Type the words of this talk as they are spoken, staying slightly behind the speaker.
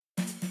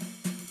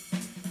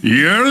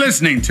You're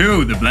listening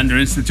to the Blender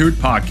Institute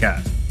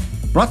podcast,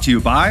 brought to you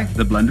by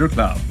the Blender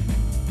Cloud.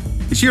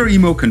 Is your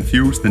emo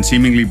confused and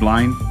seemingly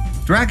blind?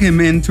 Drag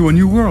him into a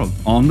new world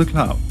on the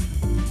cloud.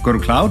 Go to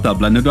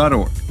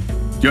cloud.blender.org.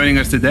 Joining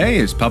us today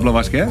is Pablo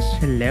Vasquez.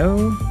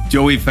 Hello.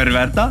 Joey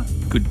Ferverta.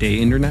 Good day,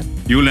 Internet.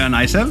 Julian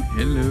Eisel.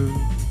 Hello.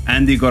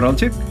 Andy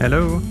Goralczyk.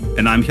 Hello.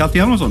 And I'm Hjalti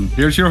Helmason.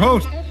 Here's your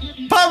host,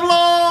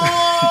 Pablo!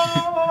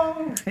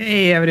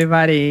 Hey,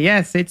 everybody.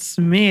 Yes, it's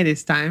me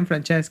this time.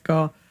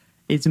 Francesco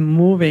is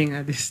moving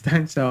at this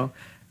time, so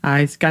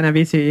it's kind of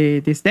busy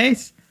these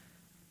days.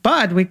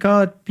 But we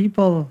got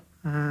people...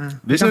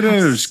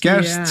 visitors,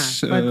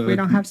 guests. But we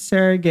don't have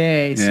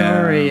Sergey.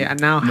 Sorry. And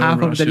now half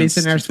of the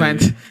listeners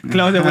went,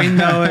 close the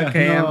window.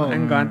 Okay,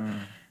 I'm gone.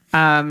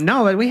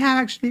 No, but we have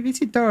actually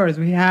visitors.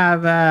 We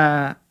have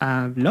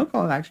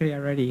local actually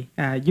already.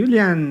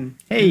 Julian,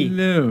 hey.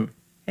 Hello.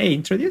 Hey,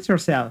 introduce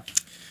yourself.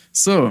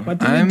 So, What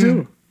do you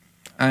do?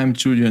 I'm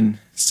Julian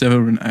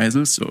Severin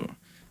Eisel, so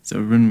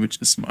Severin, which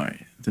is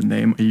the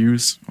name I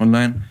use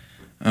online.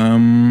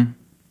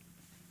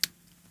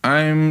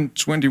 I'm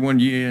 21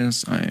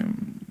 years,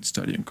 I'm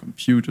studying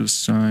computer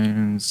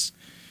science,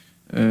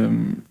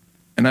 and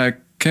I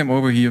came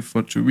over here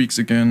for 2 weeks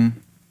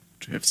again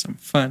to have some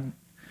fun.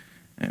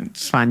 And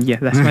Fun, yeah,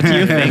 that's what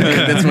you think.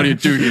 that's what you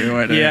do here,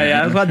 right?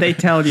 Yeah, that's what they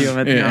tell you.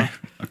 But Yeah. no.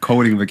 A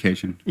coding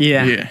vacation.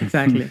 Yeah,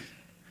 exactly.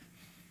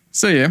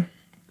 So yeah,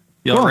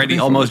 You already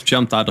almost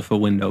jumped out of a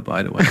window,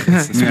 by the way.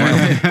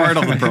 It's part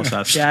of the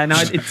process. Yeah, no,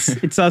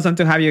 it's awesome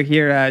to have you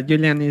here.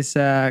 Julian is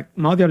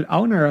module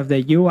owner of the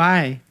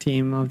UI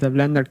team of the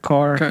Blender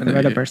Core Kinda,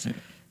 developers. yeah.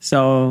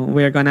 So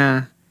we're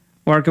gonna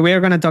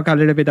talk a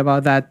little bit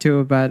about that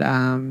too. But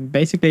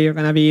basically, you're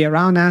gonna be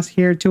around us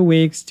here 2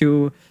 weeks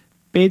to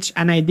pitch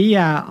an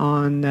idea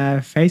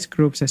on face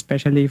groups,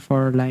 especially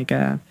for like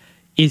a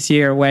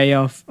easier way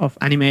of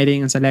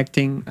animating and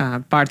selecting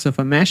parts of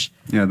a mesh.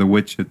 Yeah, the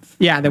widget.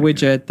 Yeah, the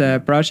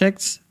widget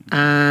projects.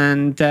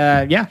 And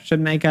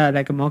should make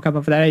a mock-up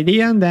of that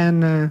idea and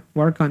then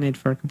work on it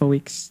for a couple of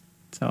weeks.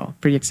 So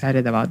pretty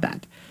excited about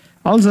that.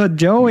 Also,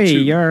 Joey,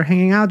 you're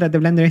hanging out at the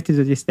Blender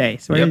Institute these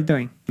days. What are you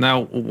doing?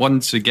 Now,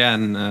 once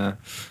again,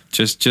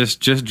 just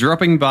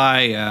dropping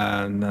by.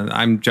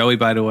 I'm Joey,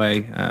 by the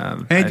way.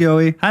 Hey,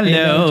 Joey.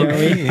 Hello.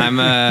 Hey, Joey. I'm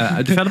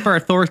a developer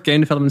at Thor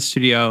Game Development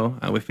Studio.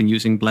 We've been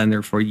using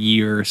Blender for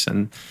years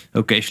and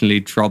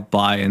occasionally drop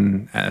by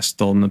and ask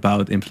Don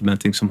about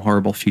implementing some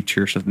horrible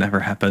features that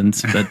never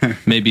happened, but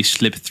maybe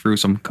slipped through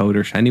some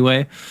coders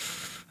anyway.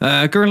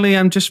 Currently,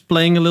 I'm just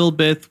playing a little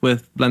bit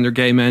with Blender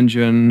Game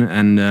Engine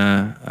and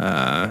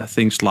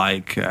things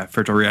like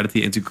virtual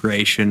reality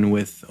integration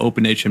with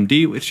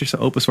OpenHMD, which is an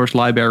open source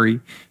library.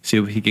 See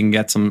if we can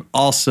get some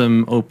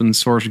awesome open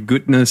source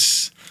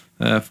goodness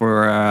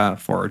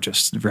for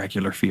just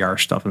regular VR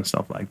stuff and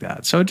stuff like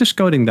that. So just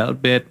coding that a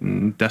bit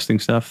and testing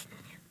stuff.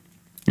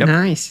 Yep.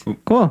 Nice.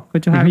 Cool.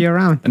 Good to have you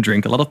around. And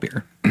drink a lot of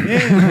beer.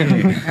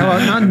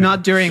 Well,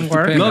 not during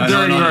work. Not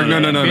during work.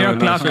 No. Beer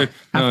o'clock. No,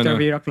 After no.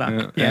 beer o'clock.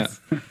 Yeah, Yes.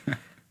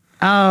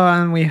 Oh,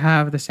 and we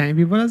have the same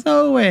people as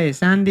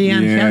always, Andy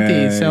and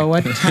Hjalti. So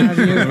what have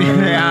you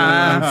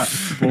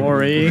been...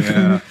 boring.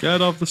 Yeah.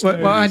 Get off the stage.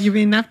 What have you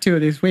been up to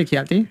this week,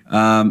 Hjalti?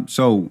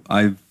 So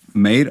I've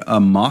made a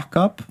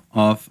mock-up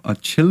of a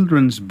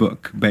children's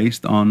book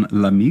based on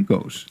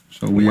Lamigos.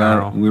 So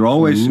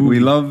we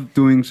love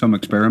doing some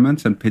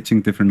experiments and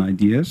pitching different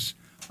ideas,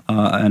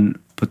 and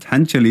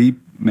potentially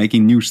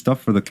making new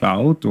stuff for the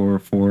cloud or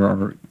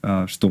for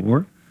our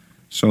store.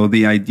 So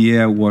the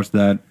idea was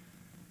that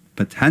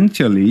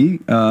potentially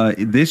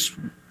this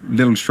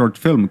little short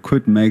film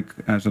could make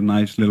as a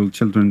nice little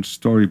children's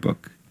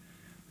storybook.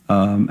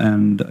 I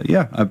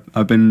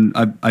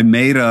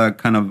made a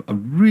kind of a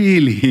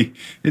really,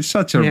 it's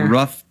such a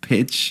rough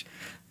pitch.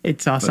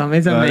 It's awesome.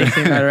 It's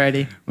amazing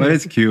already. But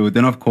it's cute.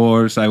 Then of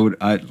course I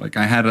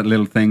had a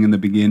little thing in the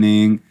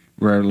beginning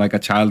where like a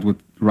child would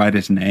write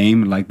his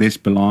name, like this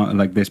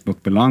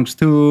book belongs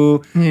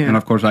to. Yeah. And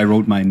of course I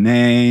wrote my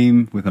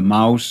name with a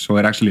mouse, so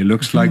it actually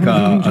looks like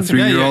a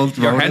 3-year-old.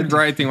 Your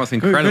handwriting was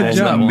incredible. Good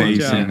job.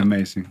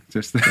 Amazing.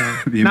 Just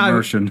the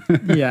immersion.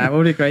 Yeah, it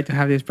would be great to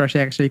have this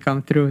project actually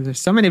come through. There's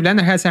so many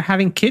Blender heads are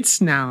having kids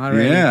now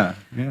already. Yeah,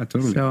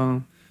 totally.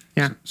 So,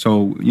 yeah.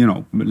 So,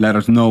 let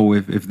us know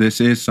if this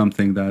is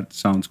something that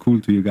sounds cool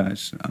to you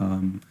guys.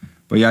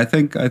 But yeah, I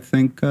think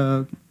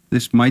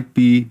this might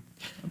be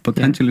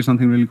potentially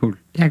something really cool.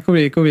 Yeah, it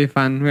could be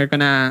fun. We're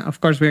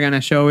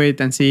gonna show it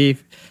and see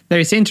if there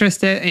is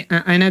interest in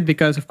it,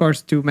 because of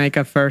course to make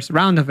a first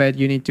round of it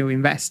you need to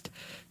invest.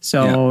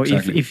 So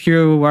exactly. if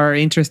you were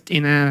interested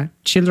in a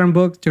children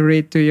book to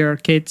read to your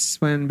kids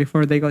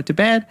before they go to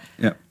bed,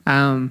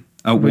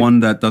 one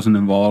that doesn't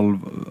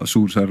involve a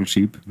suicidal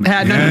sheep.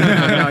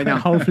 no.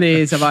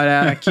 Hopefully it's about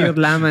a cute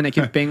lamb and a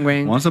cute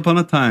penguin. Once upon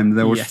a time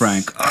there was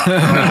Frank.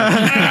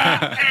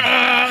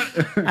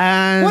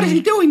 What is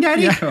he doing,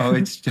 Daddy? Yeah. Oh,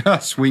 it's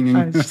just swinging.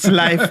 It's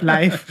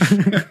life.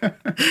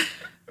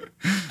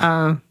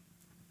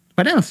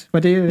 What else?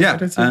 What do you? Yeah,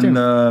 what else do you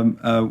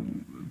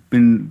do?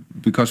 been,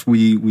 because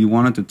we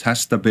wanted to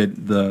test a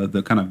bit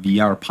the kind of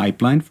VR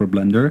pipeline for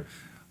Blender,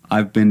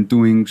 I've been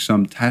doing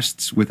some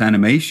tests with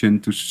animation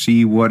to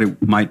see what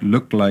it might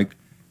look like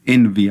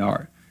in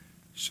VR.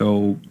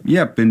 So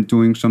yeah, been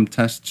doing some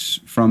tests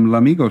from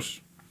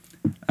Lamigos.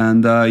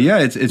 And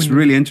it's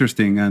really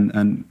interesting,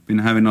 and been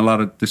having a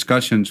lot of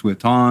discussions with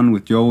Ton,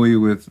 with Joey,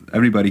 with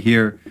everybody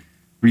here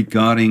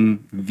regarding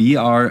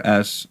VR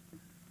as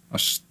a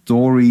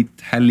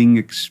storytelling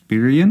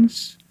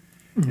experience.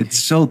 It's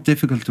so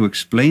difficult to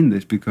explain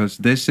this because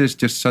this is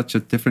just such a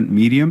different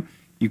medium.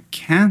 You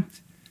kind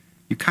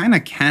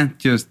of can't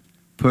just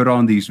put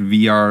on these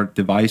VR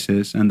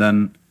devices and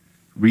then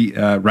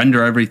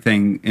render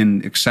everything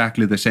in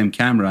exactly the same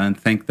camera and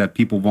think that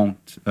people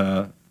won't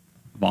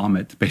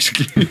vomit,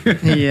 basically.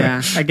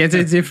 Yeah, I guess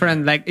it's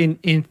different. Like in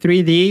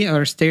 3D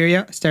or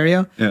stereo,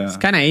 it's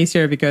kind of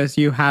easier because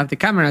you have the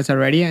cameras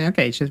already. And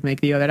okay, just make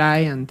the other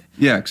eye and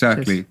yeah,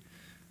 exactly.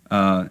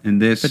 In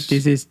this, but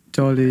this is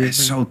totally different.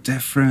 It's so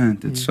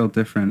different. It's so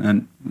different,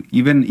 and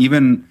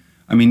even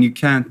I mean, you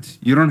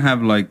don't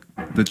have like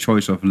the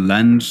choice of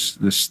lens.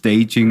 The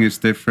staging is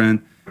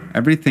different.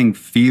 Everything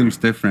feels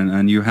different,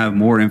 and you have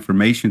more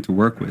information to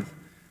work with.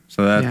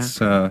 So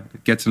that's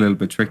it gets a little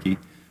bit tricky.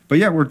 But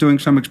yeah, we're doing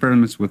some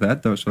experiments with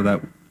that, though, so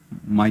that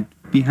might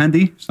be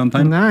handy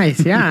sometime.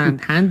 Nice, yeah,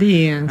 and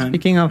handy. And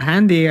speaking of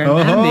handy,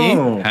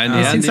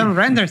 I've seen some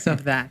renders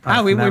of that.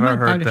 I've never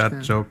heard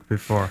that joke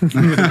before.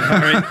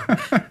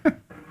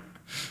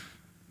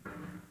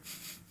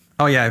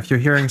 Oh yeah, if you're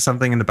hearing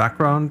something in the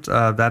background,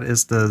 that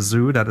is the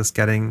zoo that is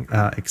getting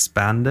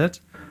expanded.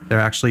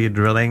 They're actually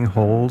drilling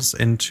holes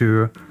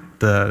into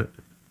the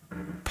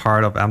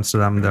part of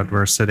Amsterdam that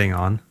we're sitting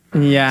on.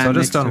 Yeah. So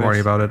just don't worry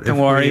about it. Don't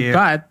worry,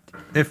 but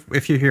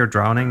if you hear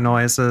drowning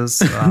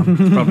noises, it's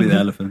probably the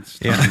elephants.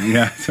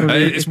 Yeah.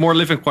 It's more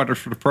living quarters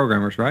for the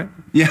programmers, right?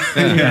 Yeah,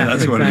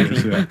 that's what it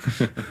is. Yeah.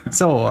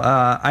 So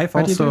I've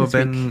also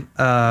been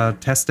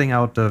testing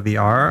out the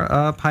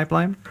VR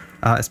pipeline,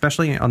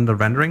 especially on the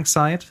rendering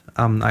side.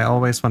 I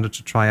always wanted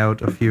to try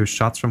out a few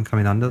shots from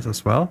Caminandes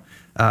as well,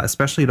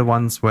 especially the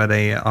ones where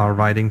they are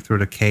riding through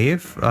the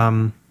cave,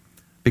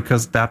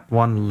 because that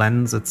one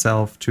lends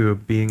itself to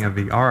being a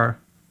VR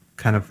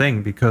kind of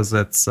thing, because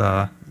it's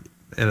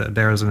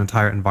there's an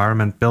entire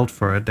environment built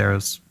for it.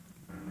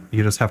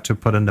 You just have to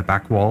put in the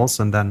back walls,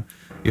 and then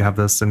you have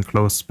this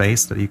enclosed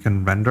space that you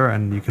can render,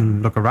 and you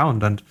can look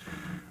around, and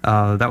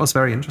that was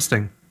very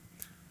interesting.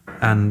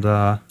 And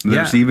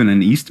there's even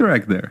an Easter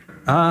egg there.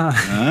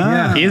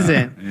 Yeah. Is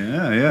it?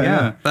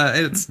 Yeah. But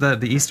it's the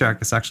Easter egg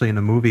is actually in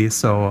a movie,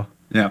 so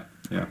yeah.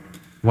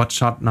 What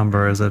shot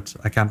number is it?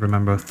 I can't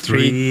remember.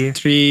 Two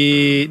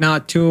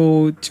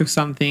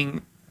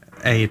something.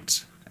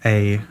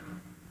 8A.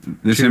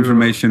 This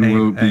information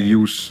will be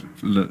useless.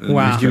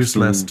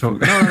 No,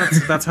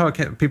 that's how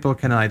people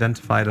can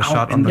identify the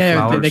shot on the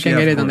cloud. They can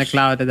get it on the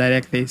cloud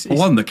directly.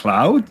 On the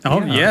cloud?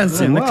 Oh, yes,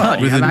 in the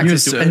cloud. With a new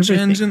search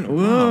engine?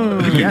 Whoa.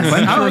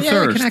 Yes.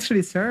 You can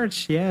actually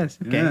search. Yes.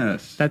 Okay.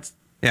 Yes. That's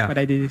what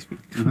I did this week.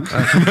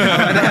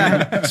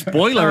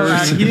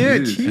 Spoilers.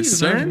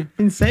 Huge, man.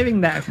 In saving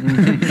that.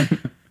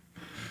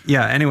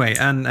 Yeah, anyway,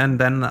 and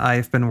then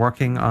I've been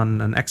working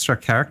on an extra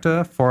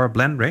character for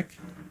Blendrick,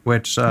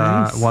 which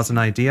was an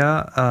idea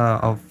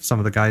of some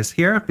of the guys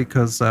here,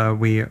 because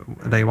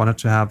they wanted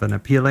to have an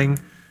appealing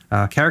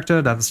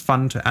character that is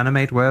fun to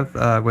animate with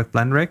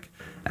Blendrick,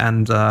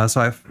 and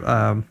so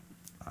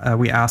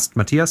we asked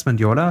Matthias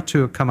Mendiola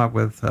to come up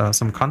with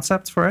some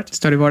concepts for it.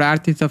 Storyboard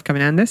artist of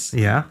Caminandes.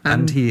 Yeah,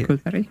 and he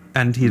Kulperi.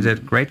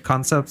 did great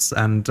concepts,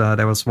 and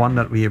there was one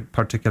that we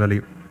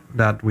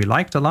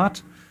liked a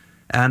lot,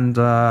 and.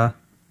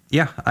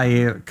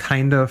 I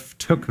kind of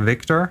took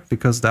Victor,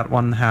 because that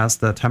one has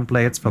the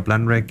templates for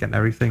Blendrick and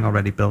everything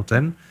already built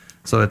in.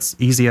 So it's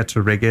easier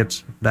to rig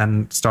it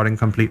than starting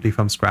completely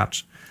from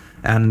scratch.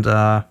 And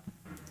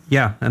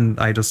and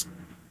I just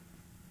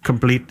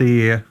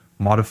completely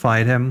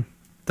modified him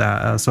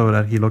so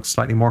that he looks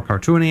slightly more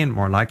cartoony and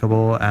more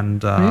likable.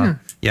 And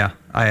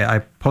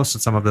I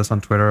posted some of this on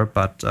Twitter,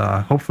 but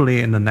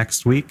hopefully in the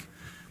next week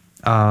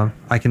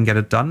I can get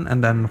it done,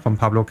 and then Juan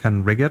Pablo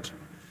can rig it.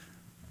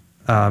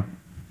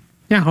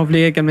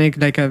 Hopefully I can make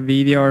like a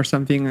video or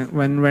something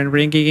when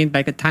rigging it,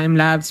 like a time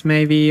lapse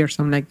maybe or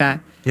something like that.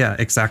 Yeah,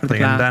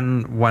 exactly. And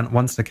then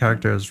once the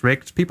character is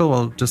rigged, people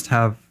will just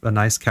have a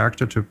nice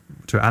character to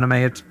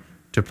animate,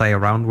 to play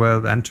around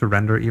with, and to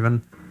render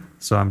even.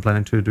 So I'm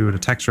planning to do the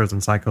textures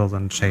and cycles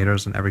and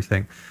shaders and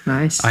everything.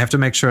 Nice. I have to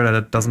make sure that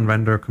it doesn't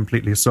render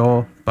completely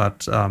so,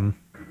 but so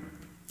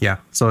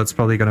it's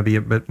probably going to be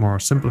a bit more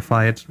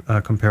simplified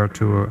compared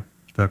to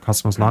the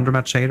Cosmos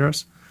Laundromat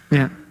shaders.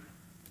 Yeah.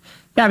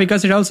 Yeah,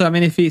 because it also,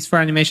 if it's for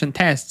animation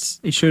tests,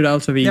 it should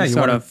also be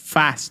sort of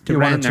fast to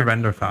render. You want it to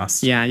render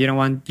fast. Yeah, you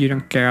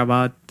don't care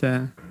about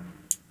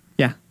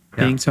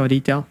being so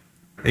detailed.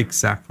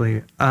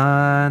 Exactly.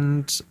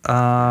 And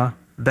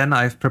then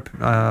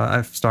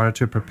I've started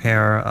to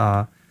prepare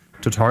a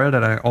tutorial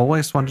that I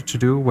always wanted to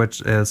do,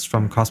 which is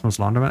from Cosmos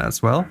Laundromat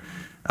as well.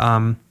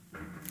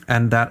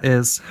 and that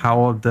is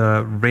how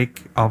the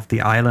rig of the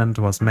island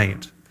was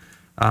made.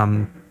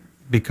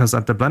 Because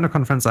at the Blender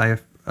conference, a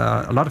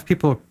lot of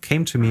people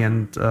came to me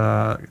and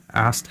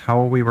asked how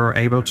we were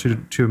able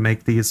to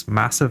make these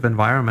massive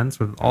environments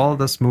with all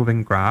this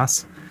moving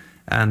grass.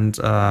 And,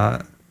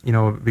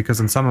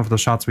 because in some of the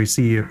shots we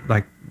see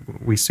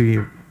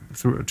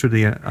through to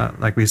the,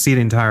 we see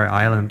the entire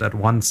island at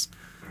once.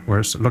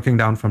 We're looking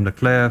down from the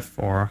cliff,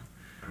 or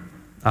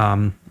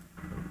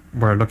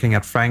we're looking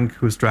at Frank,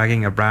 who's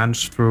dragging a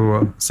branch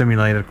through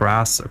simulated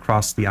grass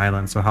across the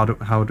island. So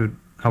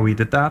how we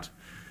did that?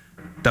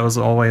 That was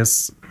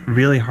always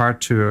really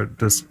hard to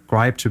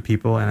describe to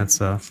people, and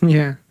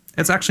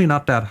it's actually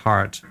not that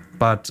hard.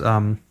 But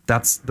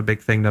that's the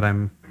big thing that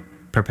I'm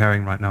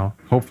preparing right now.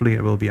 Hopefully,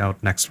 it will be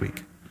out next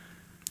week.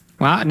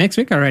 Wow, next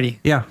week already?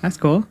 Yeah, that's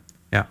cool.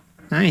 Yeah,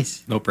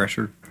 nice. No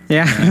pressure.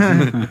 Yeah,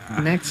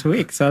 next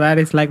week. So that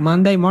is like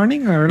Monday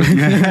morning, or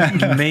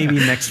maybe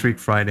next week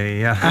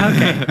Friday. Yeah.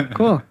 Okay,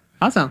 cool,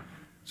 awesome.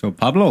 So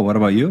Pablo, what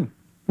about you?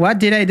 What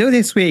did I do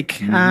this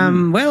week?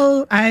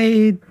 Well,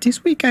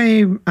 this week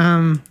I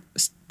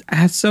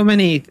had so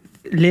many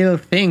little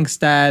things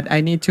that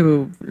I need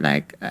to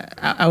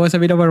I was a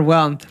bit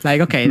overwhelmed.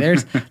 Like, okay,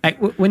 there's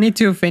we need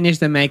to finish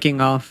the making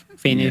of.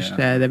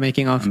 The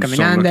making of Caminandes.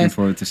 I'm so looking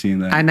forward to seeing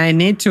that. And I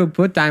need to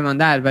put time on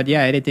that. But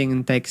yeah,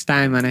 editing takes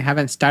time, and I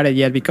haven't started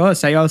yet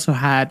because I also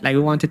had, we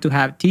wanted to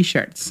have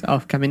t-shirts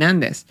of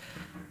Caminandes.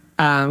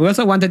 We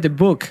also wanted the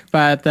book,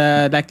 but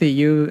luckily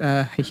you,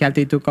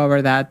 Hjalti, took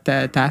over that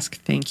task.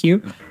 Thank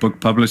you. Book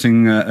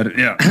publishing,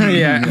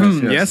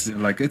 yes.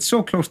 It's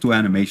so close to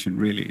animation,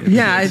 really.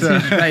 It's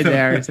right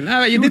there.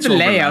 You did the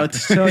layout,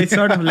 so it's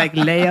sort of like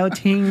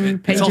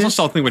layouting pages. It's also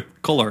something with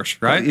colors,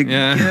 right?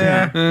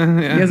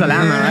 Here's a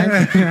llama,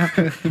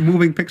 right?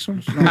 Moving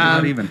pixels? No,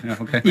 not even.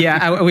 Okay.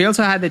 We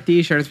also had the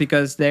t-shirts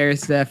because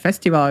there's the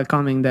festival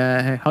coming,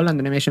 the Holland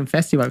Animation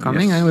Festival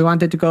coming, and we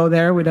wanted to go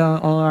there with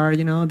all our,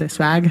 the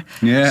swag.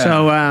 Yeah.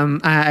 So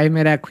I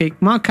made a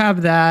quick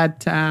mock-up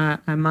that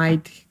I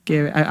might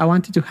give. I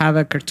wanted to have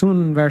a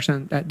cartoon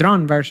version, a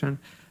drawn version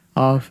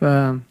of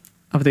the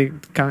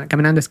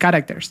Caminandes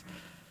characters.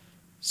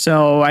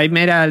 So I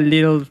made a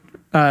little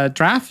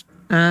draft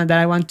that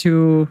I want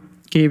to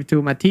give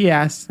to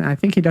Matthias. I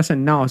think he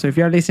doesn't know. So if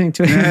you're listening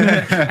to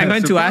it, I'm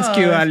going to ask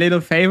you a little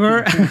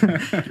favor.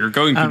 You're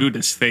going to do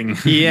this thing.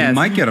 Yes. You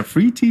might get a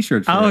free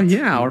t-shirt for it.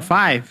 Yeah, or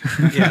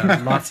 5.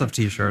 Yeah, lots of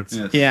t-shirts.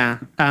 Yes. Yeah.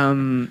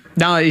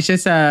 No, it's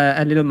just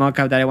a little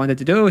mock-up that I wanted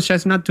to do. It's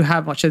just not to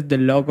have just the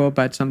logo,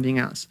 but something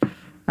else.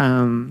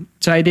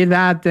 So I did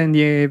that in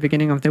the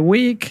beginning of the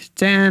week.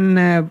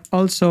 Then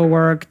also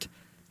worked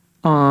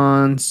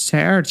on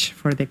search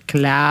for the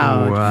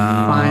cloud.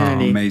 Wow.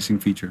 Finally. Amazing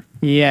feature.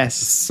 Yes.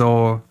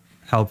 So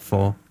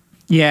helpful.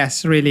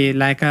 Yes, really.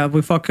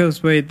 We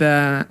focused with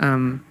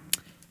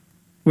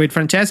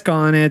Francesco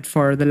on it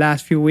for the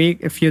last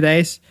few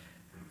days,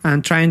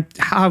 and trying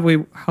how we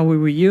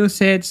will use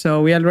it.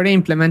 So we already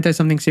implemented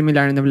something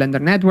similar in the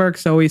Blender network.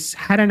 So we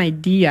had an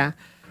idea,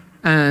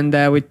 and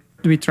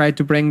we tried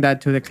to bring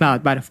that to the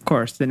cloud. But of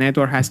course, the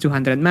network has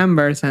 200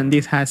 members, and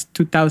this has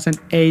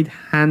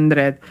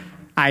 2,800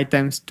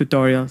 items,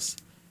 tutorials,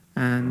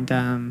 and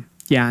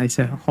it's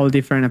a whole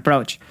different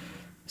approach.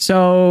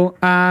 So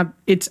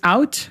it's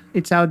out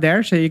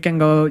there, so you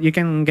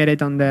can get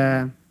it on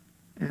the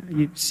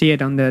you see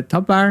it on the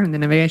top bar in the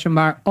navigation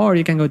bar, or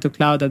you can go to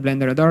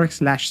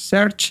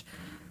cloud.blender.org/search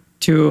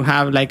to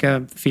have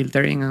a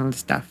filtering and all the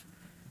stuff.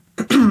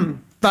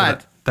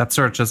 But that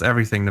searches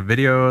everything: the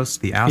videos,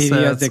 the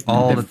assets,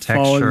 all the textures.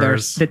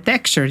 Folders, the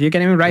textures. You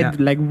can even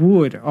write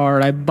wood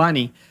or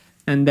bunny.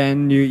 And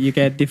then you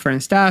get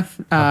different stuff.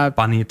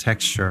 Bunny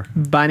texture.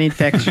 Bunny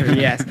texture,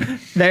 yes.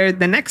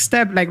 The next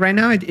step, right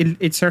now,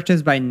 it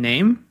searches by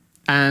name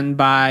and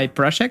by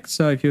project.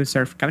 So if you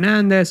search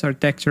Caminandes or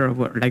texture or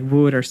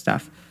wood or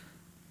stuff.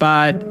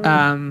 But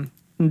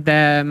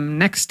the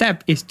next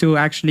step is to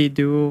actually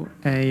do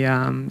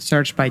a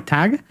search by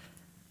tag.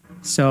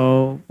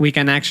 So we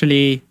can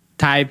actually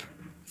type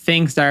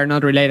things that are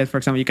not related. For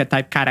example, you can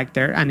type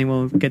character and it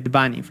will get the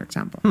bunny, for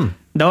example.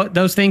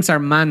 Those things are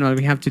manual.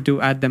 We have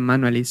to add them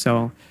manually.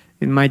 So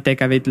it might take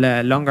a bit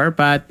longer,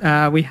 but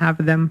we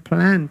have them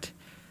planned.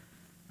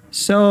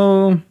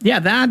 So yeah,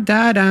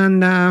 that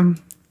and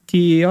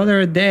the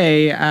other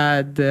day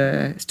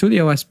the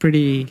studio was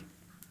pretty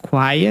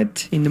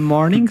quiet in the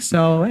morning.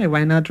 So hey,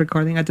 why not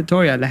recording a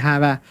tutorial? I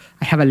have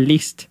a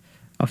list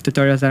of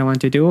tutorials that I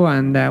want to do,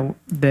 and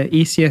the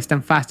easiest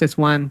and fastest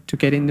one to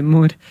get in the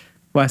mood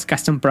was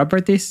custom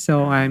properties.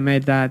 So I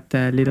made that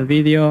little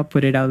video,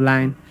 put it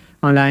online.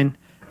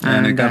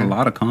 And it got a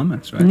lot of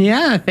comments, right?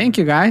 Yeah, thank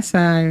you guys.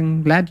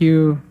 I'm glad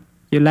you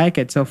like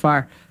it so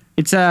far.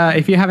 It's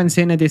if you haven't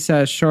seen it, it's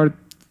a short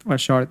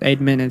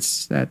 8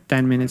 minutes,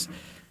 10 minutes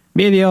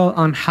video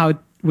on how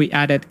we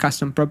added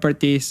custom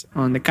properties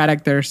on the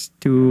characters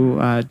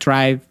to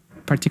drive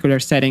particular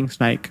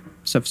settings like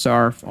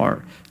subserve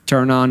or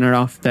turn on or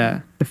off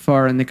the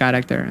fur in the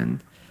character,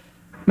 and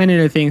many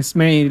little things,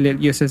 many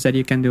little uses that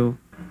you can do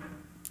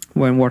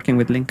when working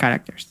with linked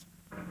characters.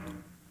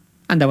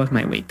 And that was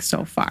my week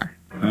so far.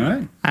 All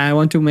right. I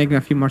want to make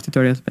a few more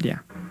tutorials, but yeah.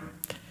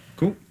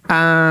 Cool.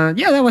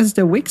 Yeah, that was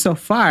the week so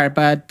far.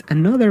 But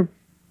another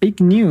big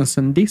news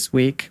on this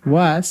week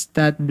was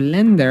that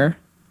Blender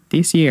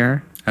this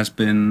year, Has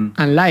been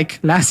unlike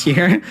last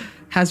year,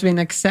 has been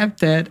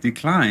accepted.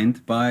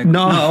 declined by...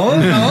 No.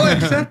 No,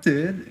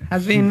 accepted.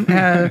 Has been,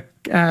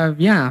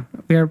 yeah,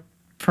 we're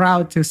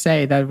proud to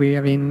say that we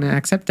have been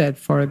accepted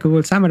for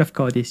Google Summer of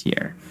Code this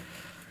year.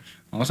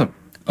 Awesome.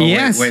 Oh,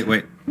 Yes.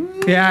 Wait.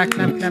 Yeah,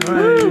 clap, clap.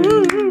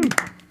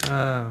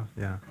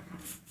 Yeah.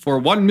 For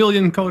 1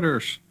 million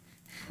coders.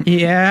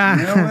 Yeah.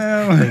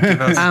 Well, They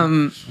give us,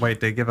 Um, wait,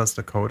 they give us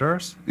the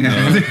coders?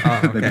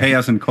 They pay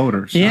us in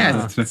coders.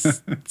 yes.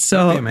 Be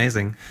So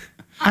amazing.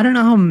 I don't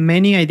know how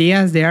many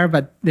ideas there are,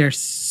 but there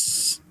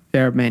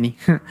are many.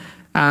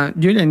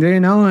 Julian, do you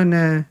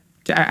know?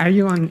 Are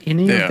you on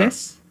any There. of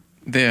this?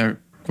 There are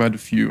quite a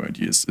few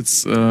ideas.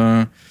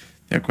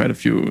 There are quite a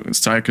few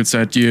cycles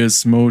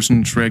ideas,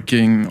 motion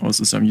tracking,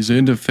 also some user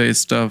interface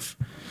stuff.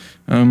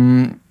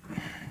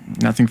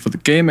 Nothing for the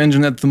game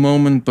engine at the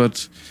moment,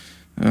 but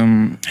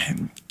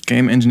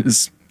game engine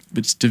is a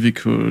bit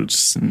difficult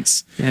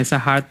since. Yeah, it's a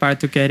hard part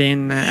to get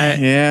in.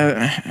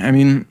 Yeah, I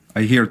mean,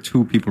 I hear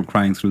 2 people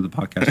crying through the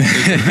podcast.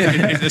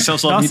 It's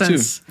also,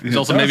 Dozens. it's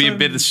also maybe a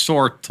bit a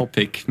sore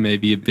topic,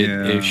 maybe a bit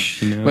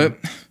ish. You know? but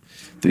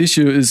the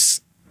issue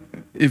is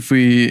if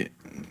a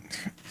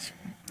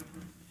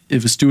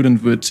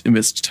student would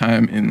invest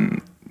time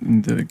in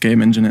the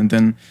game engine and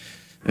then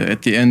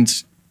at the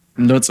end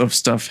lots of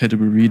stuff had to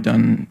be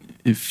redone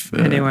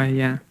Anyway,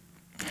 yeah.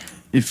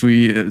 if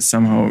we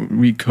somehow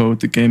recode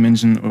the game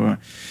engine or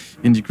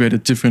integrate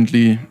it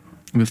differently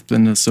with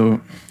Blender.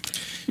 So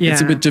Yeah.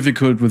 it's a bit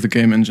difficult with the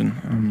game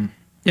engine.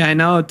 Yeah, I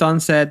know Don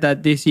said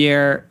that this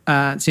year,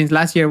 since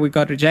last year we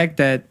got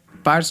rejected,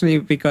 partially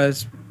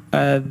because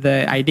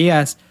the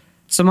ideas,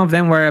 some of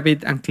them were a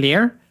bit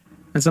unclear,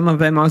 and some of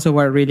them also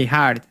were really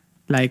hard,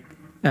 like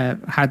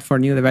hard for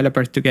new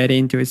developers to get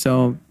into it.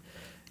 So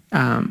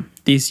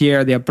this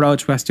year the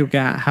approach was to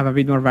have a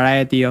bit more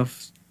variety of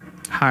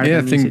hard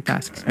and easy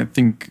tasks. I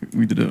think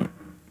we did a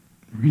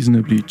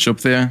reasonably job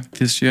there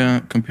this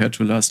year compared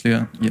to last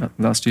year. Yeah,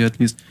 last year at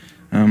least.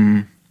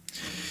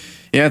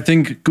 I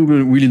think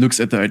Google really looks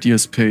at the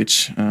ideas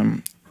page,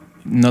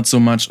 not so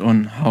much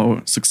on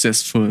how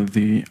successful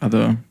the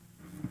other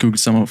Google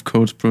Summer of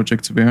Code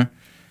projects were.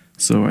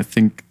 So I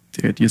think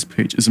the ideas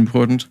page is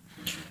important.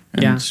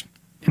 And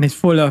And it's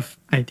full of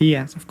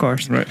ideas, of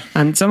course. Right.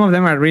 And some of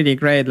them are really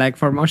great. Like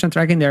for motion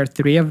tracking, there are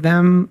 3 of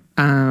them.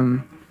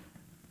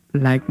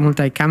 Like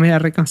multi-camera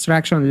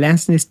reconstruction,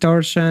 lens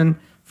distortion.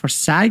 For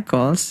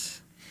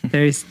cycles,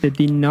 there is the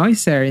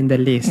denoiser in the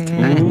list.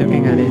 I'm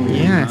looking at it.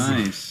 Yes.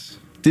 Nice.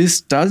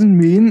 this doesn't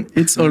mean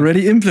it's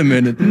already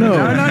implemented. No,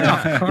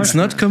 Of course it's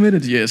not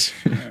committed yet.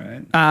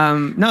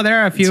 no, there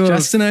are a few. It's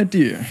just an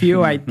idea.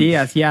 Few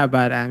ideas, yeah,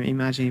 but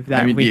imagine if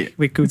that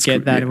we could it's get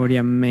cool, that, yeah. it would be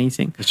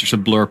amazing. It's just a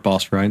blur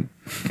pass, right?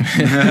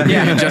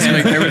 Yeah, Just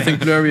make everything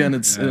blurry and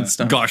it's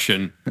done.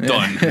 Gaussian,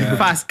 done.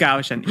 fast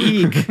Gaussian,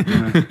 eek.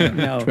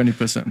 No.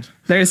 20%.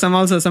 There is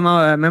also some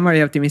memory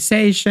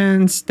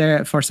optimizations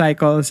there for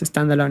cycles,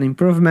 standalone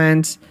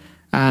improvements,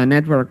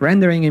 network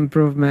rendering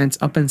improvements,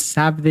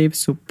 OpenSubdiv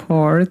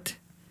support,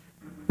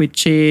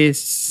 which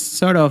is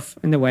sort of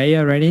in the way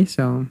already,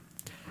 so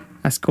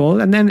that's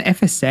cool. And then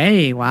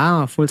FSA,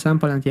 wow, full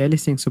sample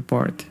anti-aliasing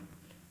support.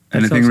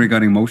 That's Anything also-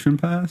 regarding motion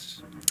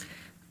pass?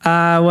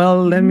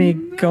 Well, let me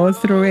go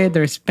through it.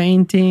 There's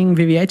painting,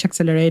 VVH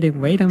accelerating,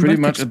 weight and Pretty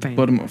vertex much at the paint.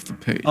 bottom of the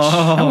page.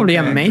 That would be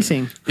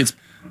amazing. It's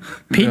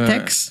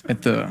PTEX?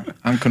 at the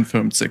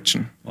unconfirmed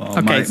section. Well,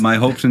 Okay. my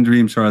hopes and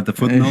dreams are at the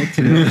footnote.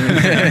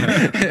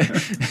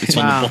 It's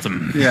on Wow. the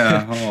bottom.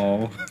 Yeah.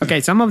 Oh.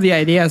 Okay, some of the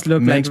ideas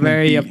look like Management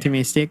very B.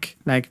 optimistic,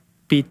 like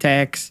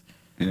PTEX.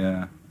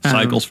 Yeah.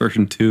 Cycles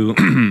version 2.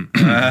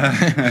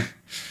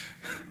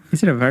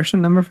 Is it a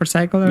version number for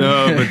Cycle? Or?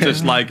 No, but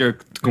just like a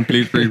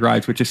complete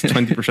rewrite, which is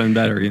 20%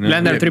 better, you know?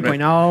 Blender Yeah,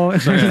 3.0.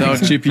 Without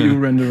GPU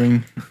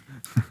rendering.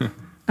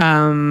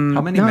 How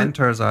many no,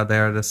 mentors are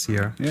there this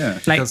year? Yeah.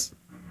 Like Because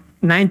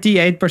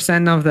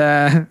 98% of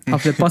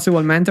the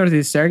possible mentors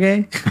is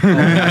Sergey.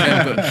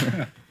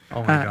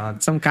 oh my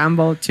god, Some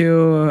Campbell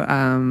too.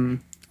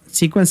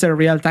 Sequencer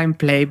real-time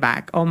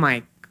playback. Oh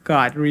my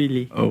god,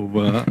 really?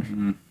 Oh,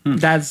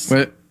 That's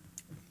Well,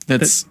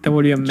 that's that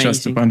would be amazing.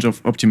 just a bunch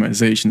of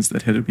optimizations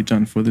that had to be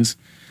done for this.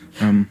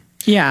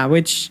 Yeah,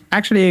 which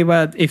actually,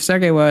 but if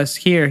Sergey was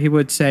here, he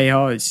would say,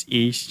 "Oh, it's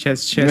easy,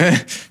 just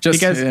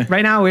because yeah.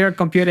 right now we are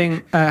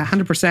computing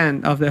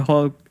 100% of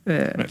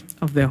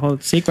the whole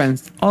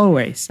sequence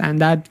always, and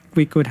that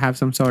we could have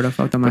some sort of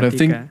But automatic. I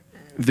think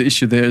the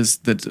issue there is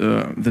that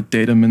the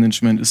data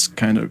management is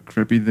kind of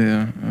crappy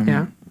there.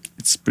 Yeah.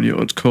 It's pretty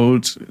old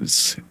code.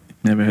 It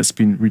never has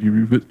been really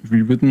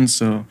rewritten.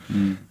 So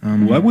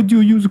Why would you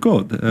use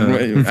code?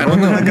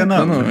 I don't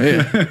know.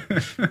 Yeah.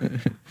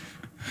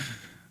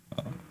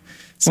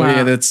 So Wow.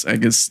 yeah, that's I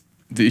guess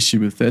the issue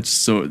with that.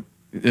 So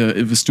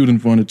if a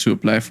student wanted to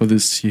apply for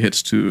this, he had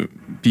to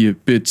be a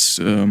bit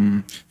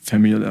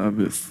familiar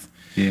with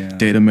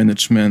data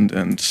management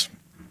and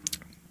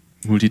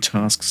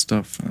multitask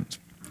stuff. And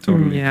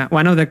Totally. Yeah,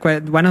 one of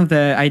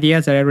the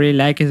ideas that I really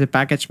like is a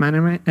package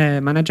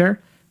manager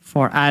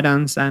for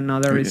add-ons and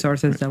other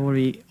resources. That would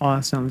be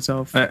awesome.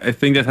 So I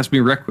think that has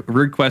been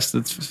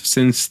requested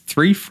since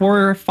 3,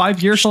 4,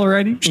 5 years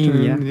already.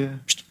 Yeah.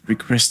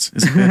 Request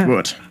is a bad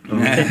word.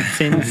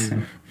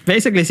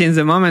 Since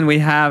the moment we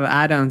have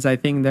add-ons, I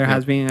think there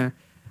has been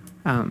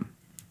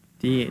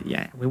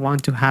we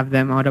want to have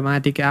them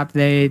automatic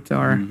update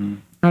or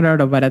not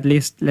auto, but at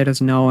least let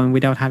us know and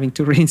without having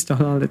to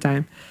reinstall all the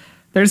time.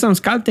 There's some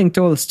sculpting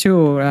tools too,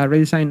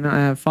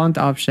 redesign font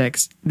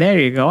objects. There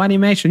you go,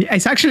 animation.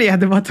 It's actually at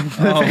the bottom of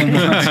the page.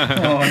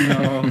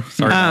 No.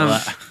 Sorry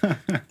about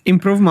that.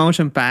 Improve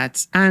motion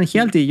paths. And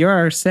Hjalti,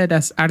 you're set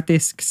as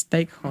artist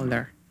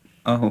stakeholder.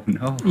 Oh,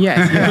 no.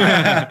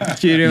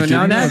 Yes, you do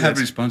know You that? have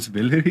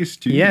responsibilities?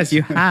 Jeez. Yes,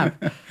 you have.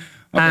 Okay,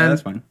 And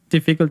that's fine.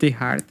 difficulty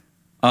hard.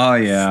 Oh,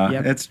 yeah.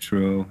 Yep. It's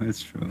true.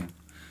 It's true.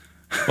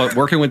 But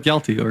working with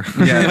Hjalti or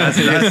Yeah, that's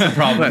the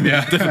problem.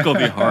 Yeah.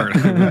 difficulty hard.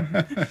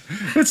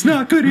 It's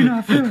not good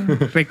enough.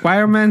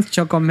 Requirements,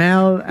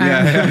 Chocomel,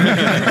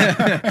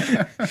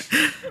 and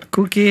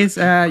cookies.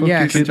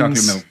 Yes. Cookies and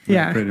chocolate milk.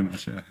 Yeah. Pretty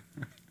much, yeah.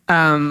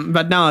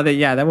 But no,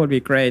 that would be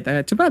great.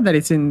 Too bad that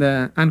it's in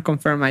the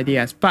unconfirmed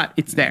ideas, but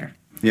it's there.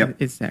 Yep.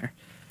 It's there.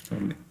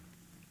 Totally.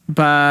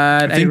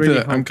 But I think really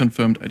the hope-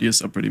 unconfirmed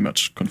ideas are pretty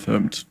much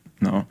confirmed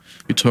now.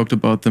 We talked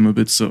about them a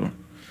bit, so I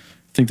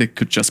think they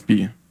could just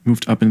be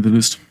moved up in the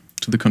list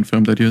to the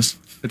confirmed ideas.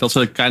 It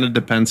also kind of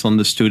depends on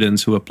the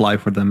students who apply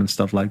for them and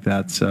stuff like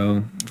that.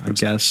 So I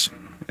guess.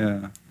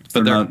 Yeah.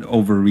 But They're they're- not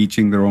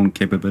overreaching their own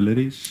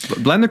capabilities.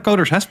 But Blender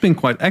Coders has been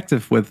quite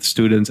active with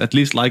students, at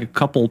least like a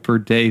couple per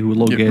day who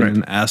log Yeah, in right.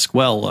 and ask,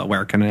 well,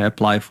 where can I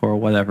apply for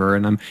whatever?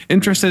 And I'm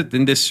interested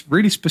in this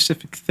really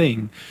specific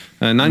thing.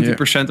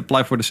 90%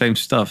 apply for the same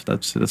stuff.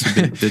 That's a bit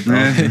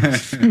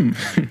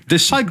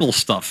this cycle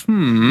stuff.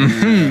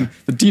 The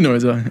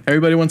denoiser.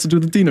 Everybody wants to do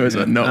the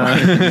denoiser. No.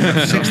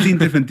 16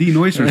 different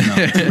denoisers now.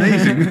 It's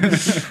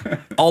amazing.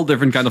 All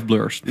different kind of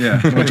blurs. Yeah.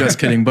 No, just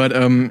kidding. But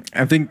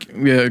I think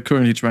we are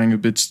currently trying a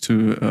bit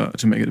to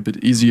make it a bit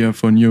easier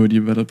for new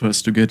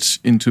developers to get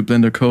into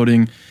Blender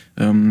coding.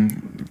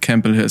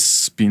 Campbell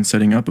has been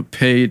setting up a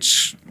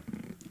page.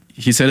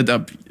 He set it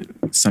up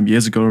some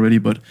years ago already,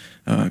 but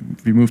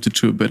we moved it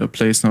to a better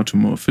place now, to a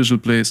more official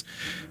place.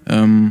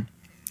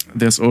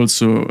 There's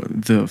also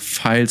the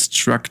file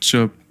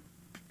structure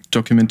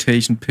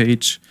documentation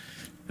page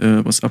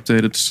was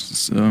updated.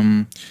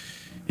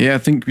 I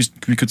think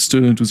we could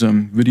still do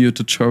some video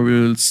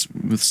tutorials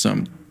with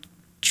some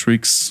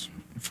tricks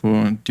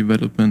for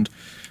development.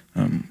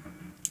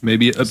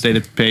 Maybe an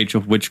updated page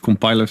of which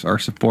compilers are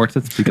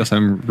supported, because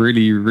I'm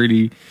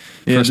really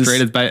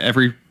frustrated by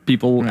every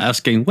people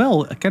asking,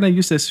 well, can I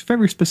use this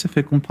very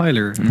specific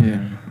compiler?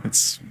 Yeah,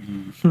 it's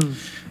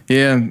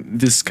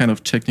this kind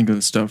of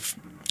technical stuff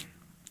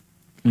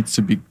needs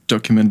to be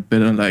documented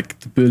better, like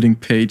the building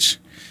page.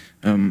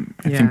 I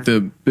think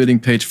the building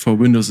page for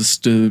Windows is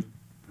still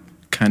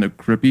kind of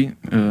crappy.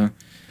 The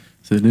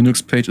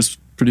Linux page is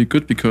pretty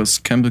good because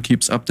Campbell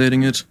keeps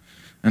updating it,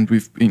 and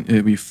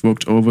we've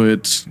worked over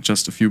it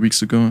just a few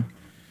weeks ago.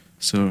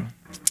 So,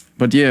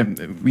 but yeah,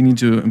 we need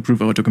to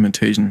improve our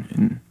documentation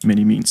in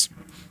many means.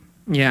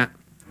 Yeah,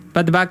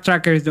 but the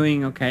Backtracker is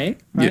doing okay,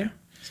 right? Yeah.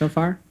 So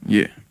far.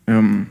 Yeah,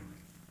 I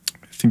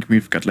think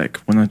we've got like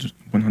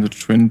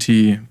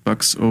 120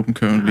 bugs open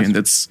currently, and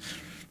that's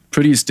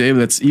pretty stable.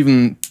 That's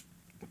even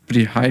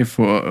pretty high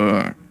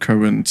for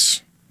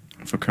current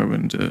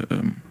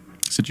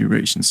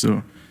situation.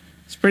 So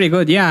It's pretty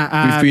good.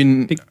 Yeah.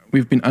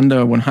 we've been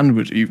under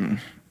 100 even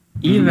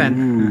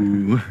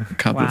a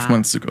couple of Wow.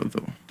 months ago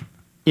though.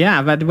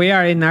 Yeah, but we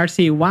are in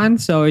RC1,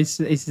 so it's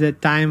the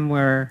time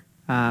where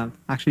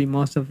actually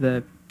most of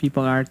the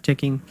people are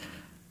checking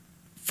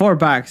for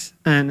bugs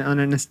and on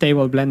a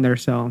stable Blender.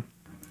 So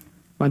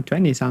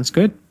 120 sounds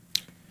good.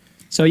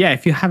 So yeah,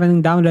 if you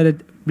haven't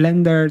downloaded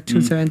Blender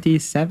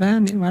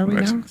 277, where are we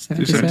Right. now?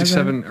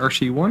 277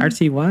 RC1?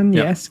 RC1,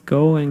 Yeah. yes,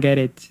 go and get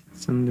it.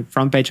 It's on the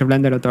front page of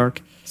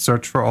Blender.org.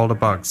 Search for all the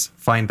bugs.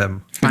 Find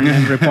them. Find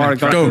and report.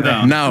 Go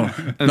now.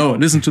 No,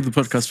 listen to the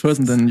podcast first,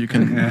 and then you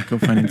can go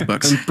finding the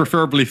bugs. And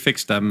preferably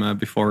fix them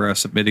before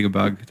submitting a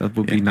bug. That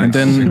would be nice. And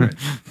then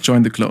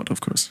join the cloud,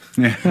 of course.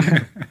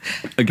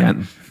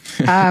 Again.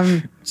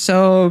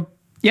 So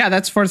yeah,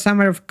 that's for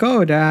Summer of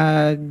Code.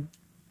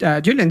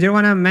 Julian, do you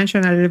want to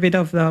mention a little bit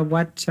of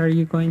what are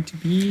you going to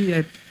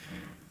be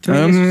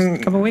doing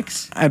this couple of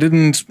weeks? I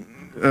didn't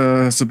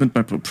submit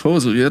my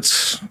proposal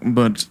yet,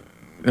 but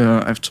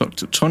I've talked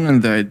to Ton,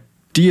 and the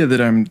idea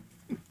that I'm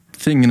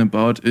thinking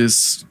about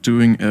is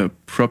doing a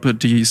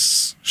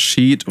properties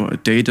sheet or a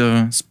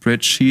data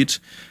spreadsheet,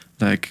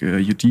 like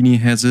Houdini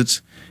has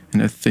it,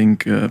 and I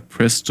think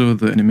Presto,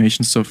 the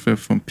animation software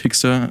from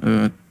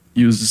Pixar,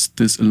 uses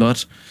this a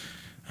lot.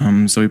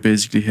 So you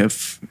basically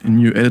have a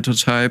new editor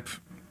type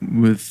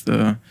with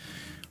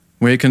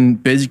where you can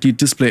basically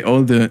display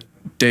all the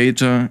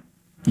data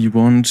you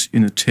want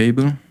in a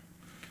table.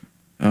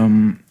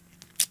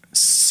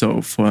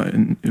 So for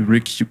a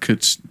rig, you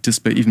could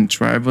display even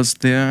drivers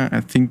there. I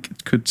think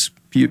it could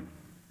be a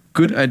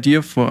good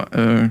idea for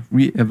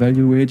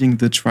re-evaluating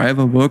the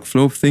driver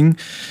workflow thing.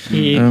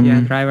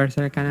 Drivers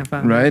are kind of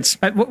right.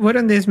 But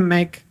wouldn't this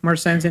make more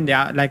sense in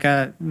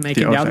the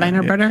making the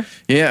outliner better?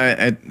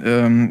 Yeah,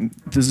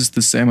 this is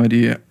the same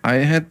idea I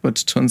had, but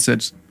Ton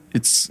said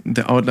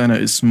the outliner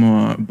is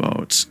more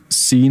about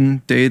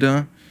scene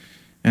data,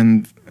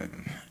 and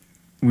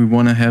we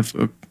want to have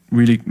a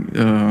really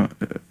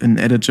an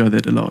editor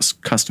that allows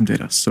custom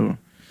data. So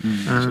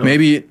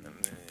maybe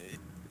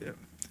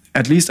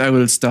at least I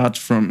will start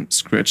from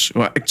scratch.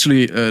 Or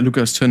actually,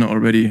 Lukas Turner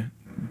already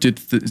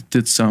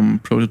did some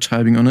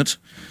prototyping on it,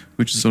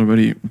 which is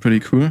already pretty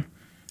cool.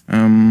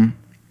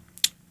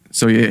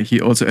 So yeah,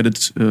 he also added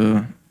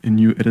a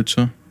new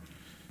editor,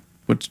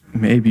 but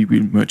maybe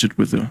we'll merge it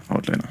with the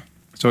outliner.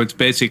 So it's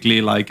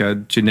basically like a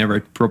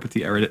generic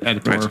property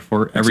editor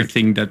for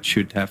everything that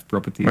should have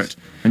properties. Right,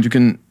 and you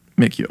can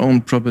make your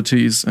own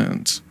properties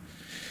and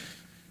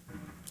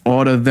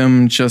order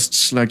them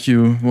just like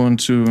you want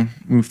to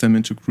move them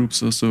into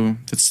groups or so.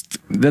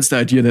 That's the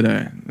idea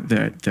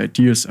the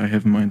ideas I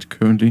have in mind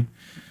currently.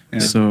 Yeah.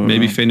 So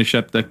maybe finish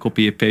up the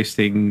copy and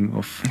pasting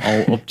of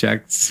all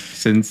objects,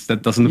 since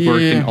that doesn't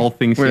work in all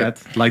things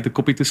yet. Like the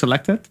copy to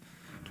selected.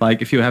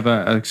 Like if you have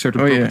a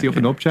certain property of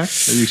an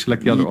object, and you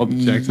select the other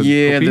object.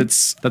 And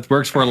that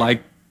works for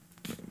like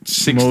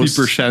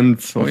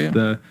 60% of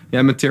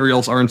the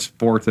materials aren't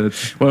supported.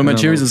 Well,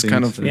 materials is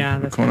kind of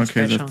a corner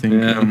case, I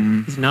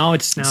think. No,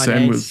 it's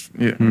nowadays.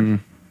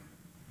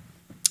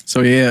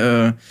 So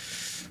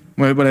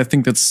but I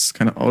think that's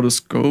kind of out of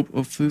scope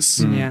of this.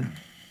 Yeah.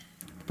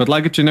 But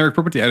like a generic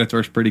property editor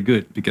is pretty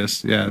good,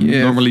 because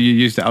normally you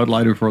use the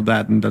outliner for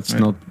that, and that's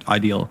not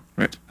ideal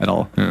at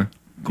all. Yeah.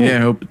 Cool. Yeah,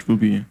 I hope it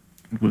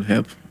will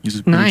help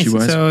usability-wise.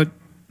 Nice. So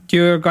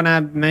you're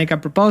gonna make a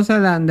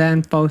proposal and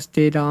then post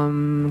it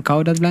on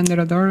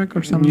code.blender.org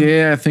or something?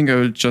 Yeah, I think I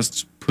will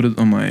just put it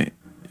on my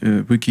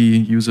wiki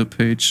user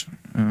page,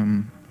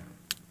 and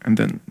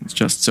then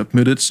just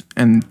submit it.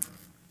 And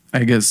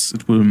I guess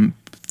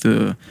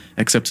the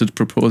accepted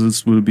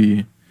proposals will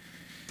be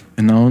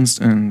announced,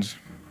 and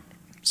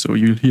so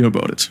you'll hear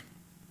about it.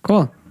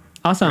 Cool.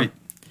 Awesome. Great.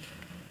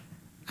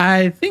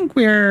 I think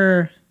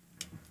we're...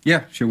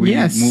 Yeah, should we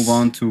move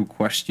on to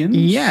questions?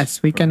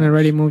 Yes, we can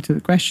already move to the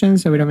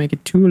questions, so we don't make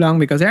it too long,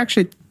 because there are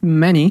actually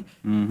many.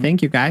 Mm-hmm.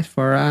 Thank you guys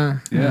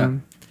for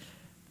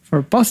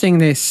posting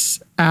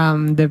this.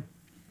 The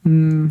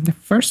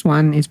first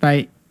one is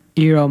by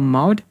Hero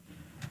Mode.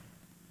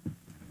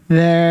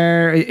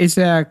 There is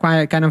a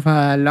quite kind of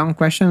a long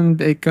question,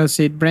 because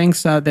it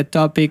brings out the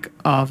topic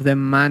of the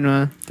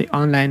manual, the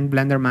online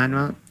Blender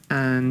manual,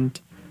 and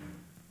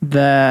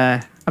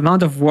the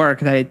amount of work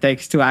that it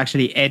takes to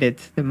actually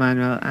edit the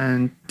manual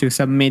and to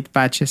submit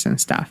patches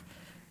and stuff.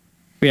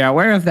 We are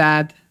aware of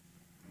that,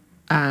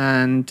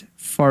 and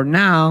for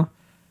now,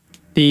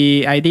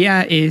 the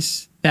idea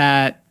is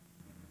that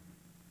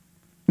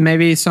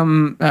maybe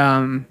some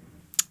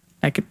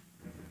like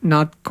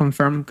not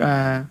confirmed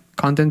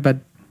content, but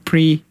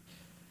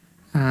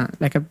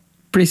like a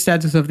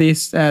pre-status of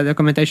this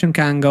documentation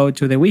can go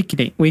to the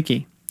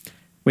wiki,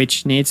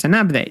 which needs an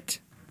update.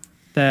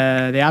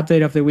 The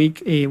update of the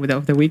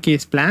wiki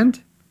is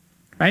planned,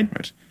 right?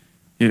 Right.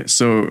 Yeah.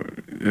 So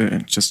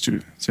just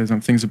to say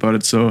some things about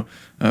it. So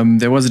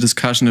there was a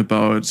discussion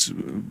about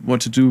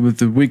what to do with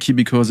the wiki,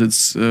 because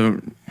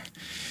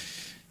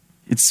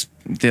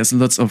there's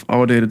lots of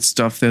outdated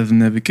stuff there. The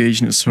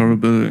navigation is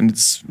horrible, and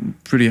it's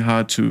pretty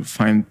hard to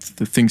find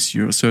the things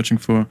you're searching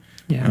for.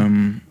 Yeah.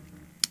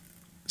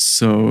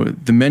 So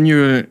the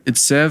manual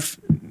itself,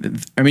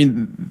 I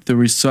mean, the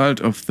result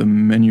of the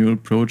manual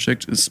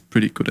project is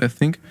pretty good, I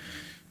think.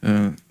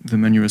 The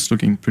manual is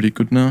looking pretty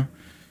good now.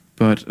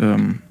 But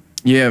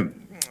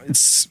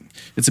it's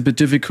a bit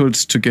difficult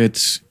to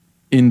get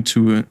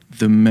into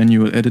the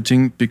manual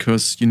editing,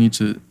 because you need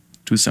to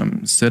do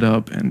some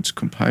setup and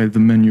compile the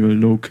manual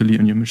locally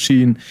on your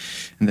machine.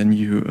 And then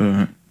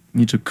you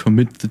need to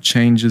commit the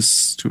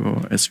changes to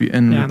our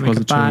SVN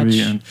repository.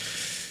 And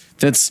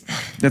that's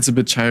a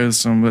bit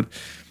tiresome, but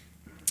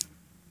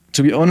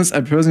to be honest,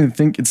 I personally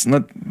think it's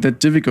not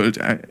that difficult.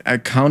 I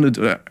counted,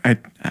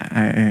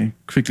 I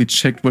quickly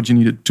checked what you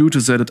need to do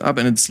to set it up,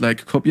 and it's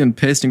like copy and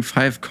pasting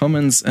 5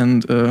 comments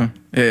and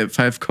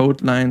 5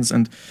 code lines,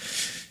 and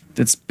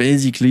that's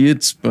basically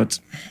it.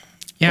 But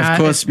of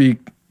course, we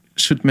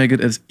should make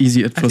it as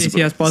easy as possible.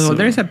 Easy as possible. So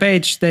there is a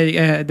page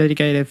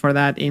dedicated for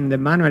that in the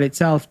manual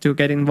itself, to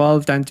get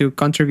involved and to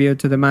contribute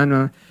to the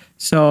manual.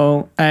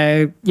 So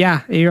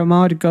Hero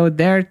Mode, go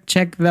there,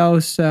 check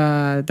those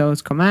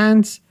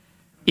commands.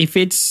 If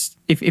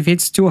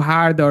it's too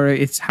hard or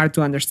it's hard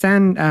to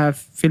understand,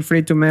 feel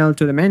free to mail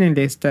to the mailing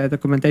list,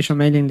 documentation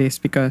mailing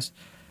list, because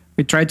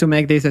we try to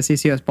make this as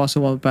easy as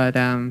possible. But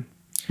and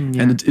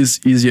it is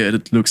easier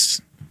than it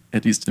looks.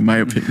 at least in my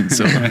opinion.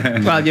 So,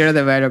 well, you're a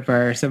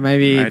developer, so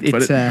maybe Right,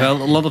 but it's.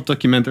 Well, a lot of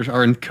documenters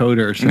aren't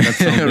coders, so that's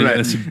something Right.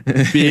 that's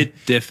a bit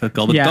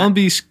difficult. But Yeah. don't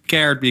be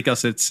scared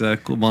because it's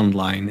one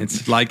line.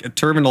 It's like a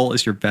terminal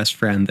is your best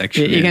friend,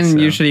 actually. you can so-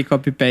 usually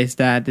copy paste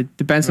that. It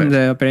depends on Right.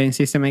 the operating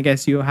system, I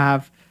guess you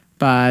have,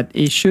 but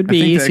it should I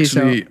be think easy.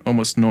 there actually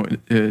almost no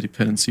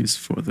dependencies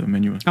for the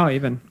manual. So,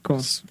 even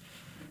cool.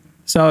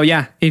 So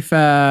yeah, if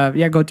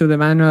go to the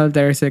manual,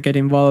 there's a get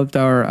involved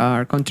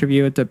or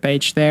contribute the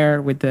page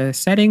there with the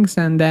settings,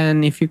 and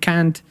then if you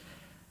can't,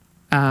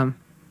 you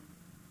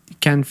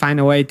can find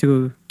a way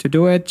to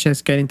do it.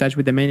 Just get in touch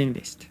with the mailing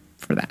list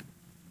for that.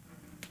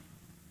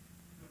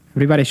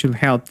 Everybody should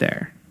help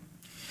there.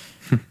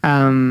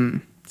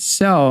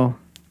 So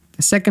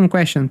the second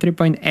question,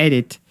 3-point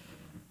edit.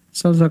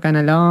 It's also kind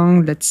of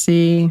long. Let's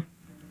see.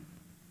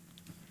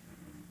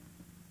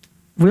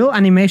 Will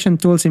animation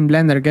tools in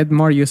Blender get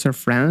more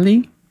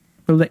user-friendly?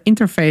 Will the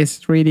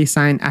interface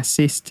redesign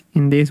assist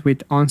in this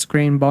with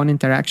on-screen bone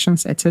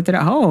interactions,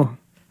 etc.? Oh,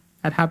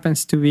 that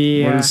happens to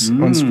be... What is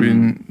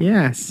on-screen?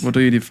 Yes. What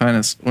do you define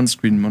as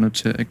on-screen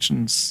monitor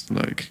actions?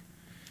 Like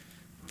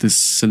this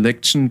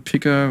selection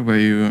picker where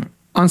you...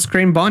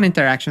 On-screen bone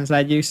interactions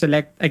that you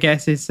select, I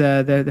guess, is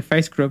the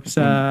face groups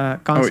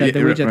concept, the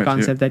widget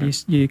concept that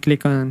you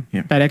click on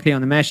directly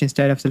on the mesh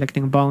instead of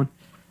selecting a bone.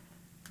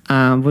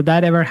 Would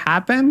that ever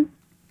happen?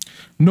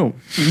 No.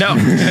 No.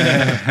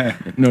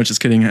 No,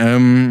 just kidding.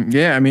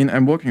 Yeah, I mean,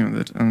 I'm working on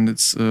that, and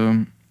it's.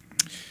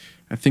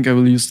 I think I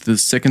will use the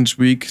second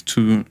week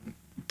to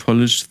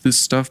polish this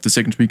stuff. The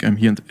second week I'm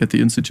here at the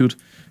institute.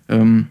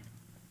 Yeah,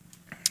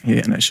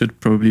 and I should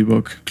probably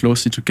work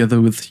closely together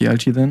with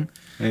Hjalti then.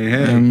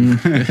 Hey.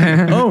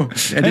 Oh,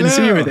 I didn't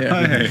see you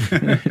there.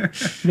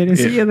 Didn't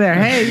see you there.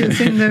 Hey, you've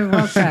seen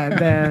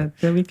the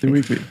the weekly. The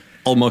weekly.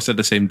 almost at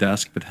the same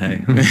desk, but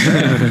hey.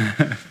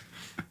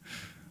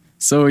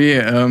 So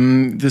yeah,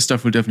 this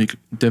stuff will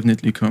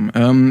definitely come.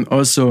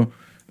 Also,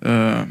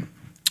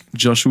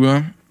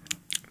 Joshua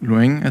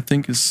Luang, I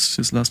think is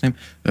his last name.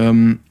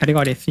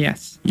 Grigoriev,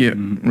 yes. Yeah,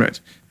 right.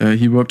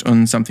 He worked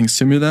on something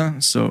similar,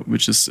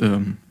 which is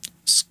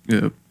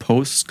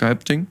pose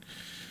sculpting,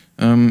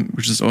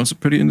 which is also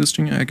pretty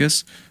interesting, I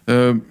guess.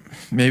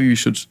 Maybe we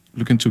should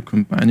look into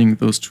combining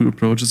those two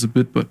approaches a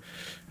bit, but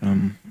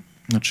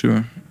not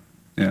sure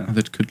how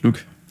that could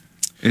look.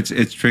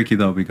 It's tricky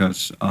though,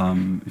 because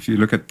if you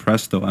look at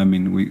Presto, I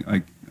mean,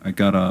 I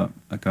got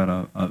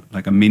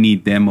a mini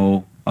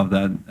demo of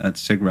that at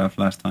SIGGRAPH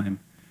last time,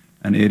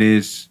 and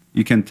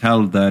you can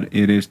tell that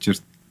it is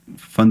just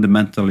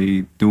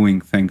fundamentally doing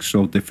things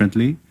so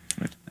differently.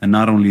 Right. And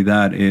not only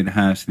that, it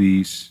has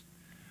these.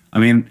 I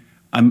mean,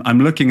 I'm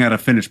looking at a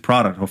finished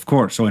product, of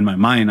course. So in my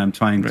mind, I'm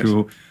trying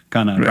to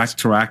kind of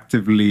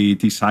retroactively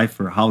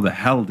decipher how the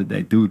hell did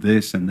they do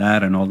this and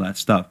that and all that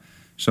stuff.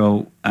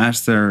 So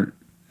as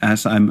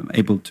I'm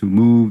able to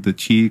move the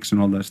cheeks and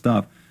all that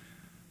stuff,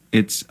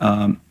 it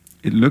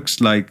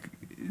looks like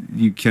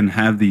you can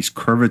have these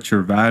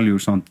curvature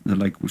values on,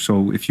 like,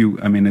 so if you,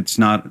 I mean, it's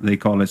not, they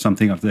call it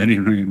something else, they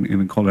didn't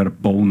even call it a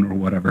bone or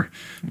whatever,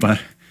 but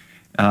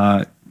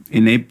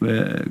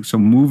so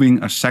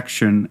moving a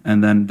section,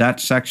 and then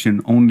that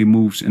section only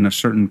moves in a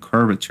certain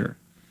curvature.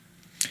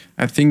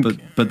 I think,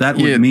 but that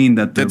would mean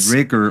that the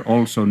rigger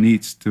also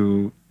needs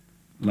to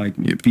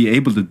be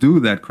able to do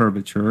that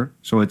curvature.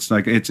 So it's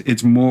like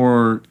it's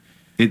more,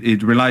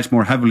 it relies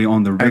more heavily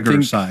on the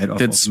rigger side of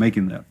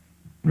making that.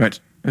 Right.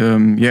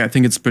 I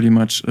think it's pretty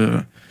much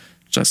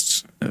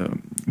just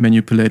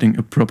manipulating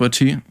a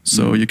property.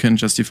 So you can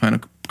just define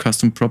a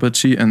custom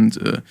property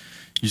and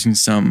using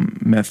some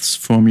maths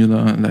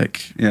formula,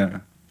 like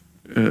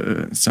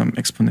some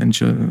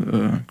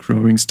exponential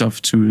growing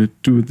stuff to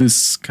do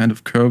this kind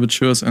of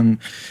curvatures and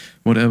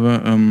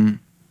whatever.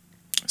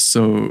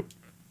 So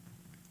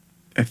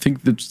I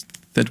think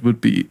that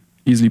would be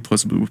easily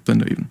possible with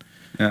Blender even.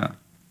 Yeah,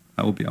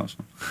 that would be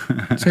awesome.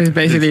 So it's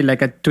basically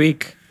like a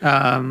tweak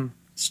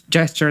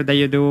gesture that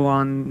you do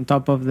on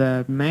top of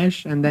the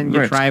mesh, and then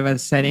you drive a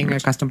setting, a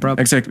custom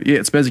property. Exactly. Yeah,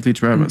 it's basically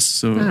drivers.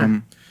 So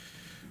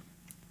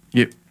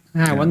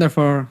I wonder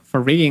for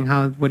rigging,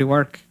 how would it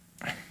work?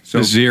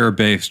 So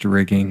zero-based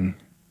rigging.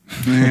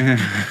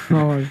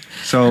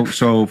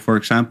 So for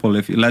example,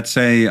 if let's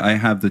say I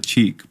have the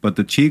cheek, but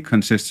the cheek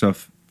consists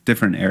of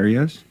different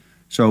areas.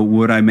 So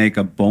would I make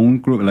a bone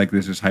group, like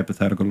this is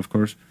hypothetical, of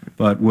course,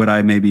 but would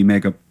I maybe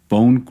make a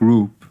bone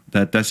group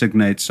that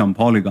designates some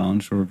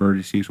polygons or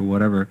vertices or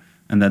whatever,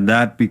 and then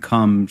that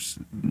becomes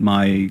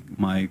my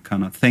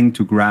kind of thing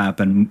to grab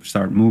and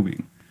start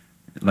moving?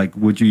 Like,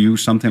 would you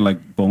use something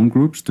like bone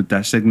groups to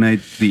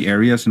designate the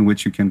areas in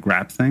which you can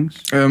grab things?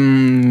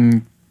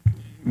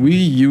 We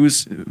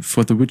use,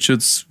 for the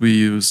widgets, we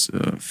use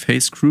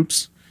face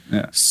groups.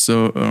 Yeah.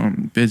 So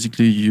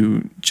basically,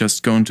 you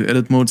just go into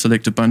edit mode,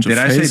 select a bunch of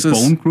faces. Did I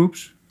say bone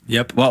groups?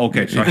 Yep. Well,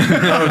 okay, sorry.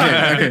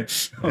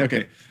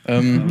 Okay.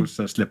 That was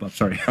a slip up,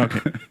 sorry.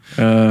 Okay.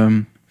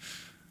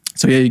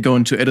 So you go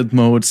into edit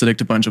mode,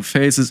 select a bunch of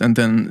faces, and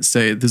then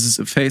say this is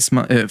a face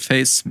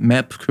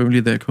map. Currently,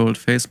 they're called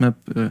face map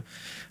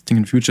think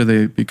in future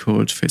they'll be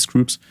called face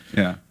groups.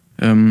 Yeah.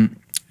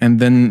 And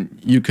then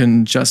you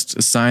can just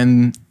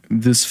assign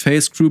this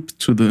face group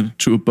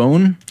to a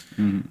bone,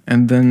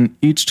 and then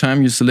each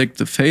time you select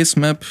the face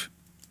map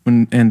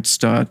and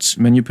start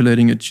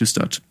manipulating it, you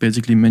start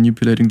basically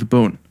manipulating the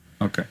bone.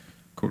 Okay,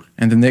 cool.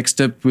 And the next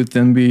step would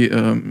then be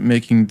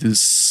making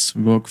this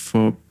work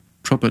for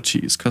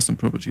properties, custom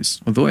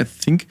properties. Although I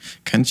think,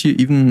 can't you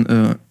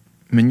even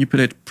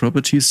manipulate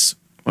properties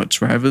or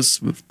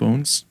drivers with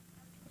bones?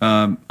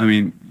 I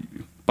mean,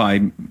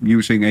 by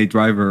using a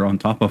driver on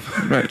top of.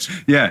 Right.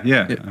 Yeah.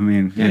 I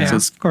mean, Yeah, So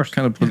it's of course.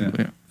 kind of possible.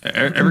 Yeah.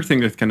 Yeah.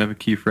 Everything that can have a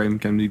keyframe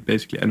can be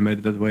basically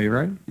animated that way,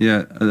 right?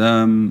 Yeah,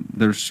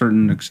 there's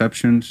certain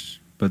exceptions,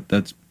 but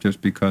that's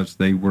just because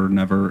they were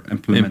never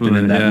implemented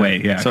in that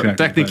way. Yeah, so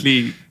exactly.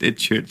 technically it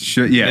should.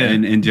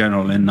 In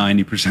general, in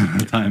 90% of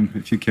the time,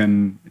 if you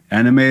can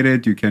animate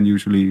it, you can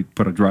usually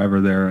put a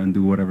driver there and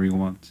do whatever you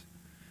want.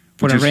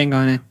 Put a ring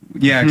on it.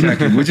 Yeah,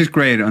 exactly. Which is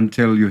great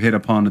until you hit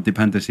upon a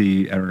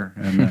dependency error,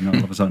 and then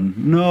all of a sudden,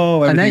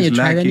 no, And then you everything's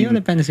try the lacking. new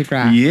dependency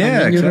graph. Yeah,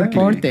 and then you exactly.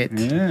 report it.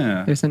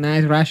 Yeah. There's a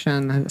nice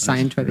Russian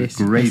assigned for this.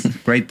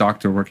 Great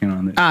doctor working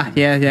on this.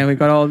 Yeah. We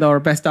got all our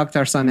best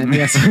doctors on it.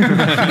 Yes.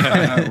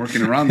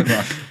 Working around the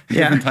clock.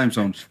 Different time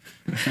zones.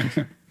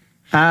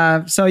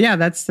 So yeah,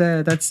 that's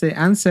the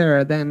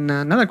answer. Then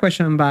another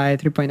question by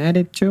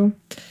 3.edit too,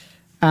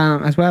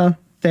 as well.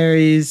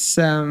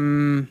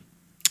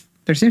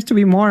 There seems to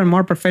be more and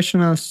more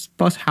professional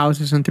post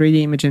houses and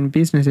 3D imaging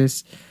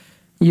businesses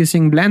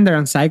using Blender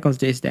and Cycles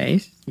these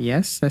days.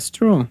 Yes, that's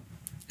true.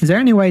 Is there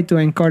any way to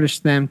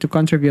encourage them to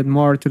contribute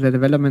more to the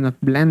development of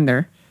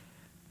Blender?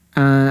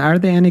 Are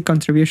there any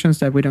contributions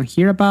that we don't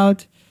hear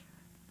about?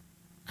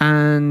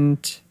 And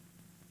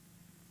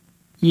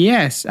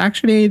yes,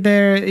 actually,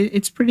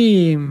 it's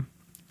pretty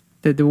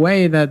the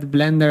way that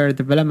Blender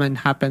development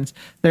happens.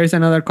 There is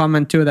another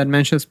comment too that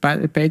mentions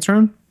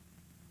Patreon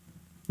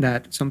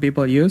that some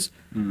people use.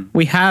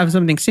 We have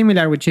something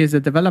similar, which is the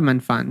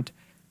development fund.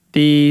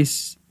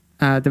 This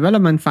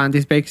development fund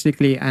is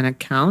basically an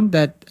account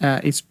that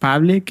is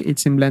public.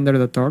 It's in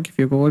blender.org if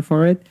you Google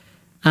for it.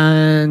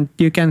 And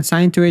you can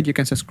sign to it, you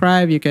can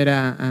subscribe, you get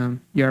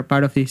you're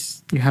part of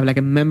this, you have like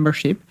a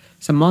membership.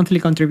 It's a monthly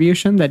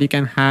contribution that you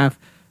can have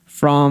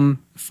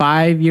from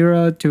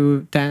 €5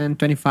 to 10,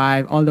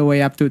 25, all the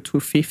way up to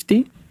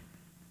 250.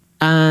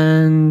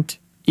 And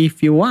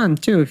if you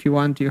want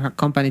your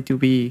company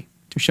to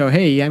show,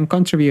 hey, I'm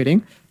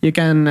contributing, you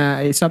can,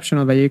 it's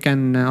optional, but you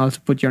can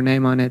also put your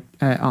name on it,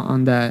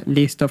 on the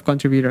list of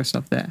contributors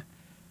of the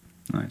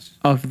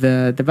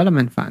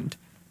development fund.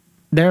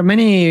 There are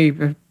many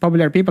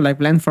popular people, like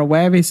Blend for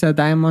Web is a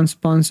diamond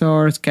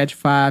sponsor,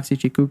 Sketchfab,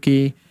 CG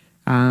Cookie,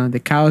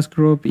 the Chaos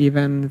Group,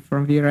 even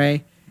from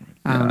V-Ray.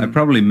 I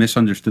probably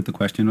misunderstood the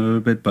question a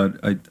little bit, but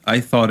I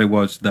thought it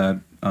was that,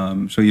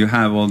 so you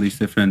have all these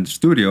different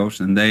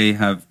studios, and they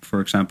have, for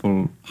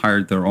example,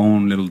 hired their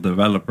own little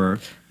developer.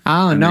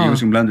 They're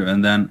using Blender,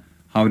 and then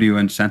how do you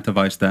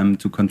incentivize them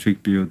to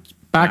contribute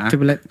back to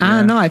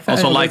Blender? No, I thought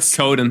also like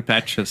code and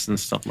patches and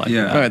stuff like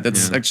that. Right,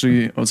 that's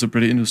actually also a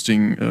pretty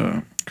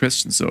interesting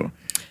question. So,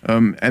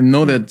 I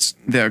know that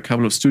there are a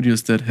couple of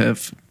studios that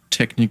have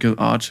technical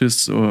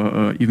artists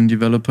or even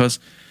developers,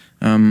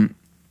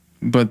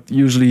 but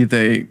usually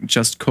they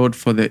just code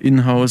for their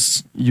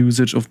in-house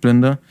usage of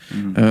Blender.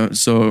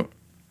 So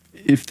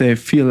if they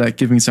feel like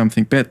giving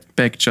something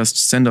back, just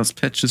send us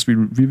patches, we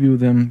review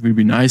them, we'll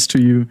be nice to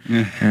you,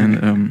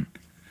 and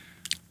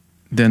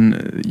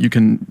then you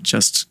can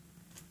just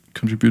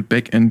contribute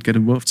back and get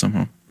involved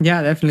somehow.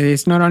 Yeah, definitely.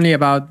 It's not only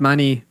about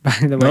money, by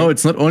the way. No,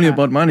 it's not only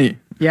about money.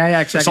 Yeah,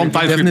 exactly.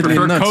 Sometimes we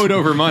prefer code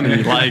over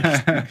money. Like,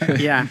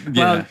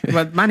 well,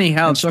 but money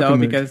helps though,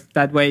 because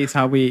that way is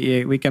how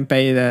we can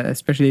pay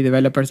especially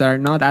developers that are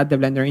not at the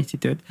Blender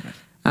Institute.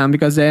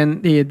 Because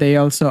then they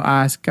also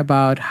ask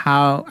about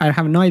how, I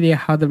have no idea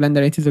how the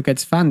Blender Institute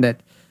gets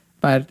funded,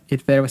 but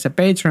if there was a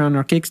Patreon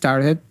or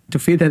Kickstarter to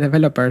feed the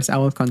developers, I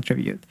will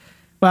contribute.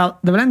 Well,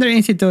 the Blender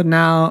Institute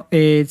now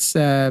is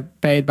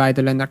paid by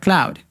the Blender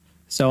Cloud.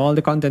 So all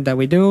the content that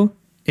we do,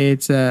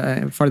 it's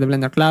for the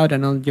Blender Cloud,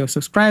 and all your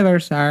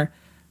subscribers are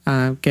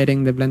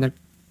getting the Blender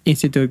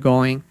Institute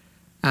going.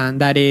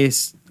 And that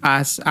is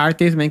us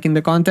artists making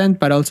the content,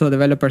 but also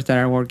developers that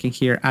are working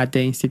here at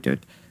the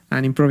Institute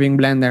and improving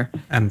Blender.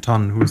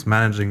 Anton, who's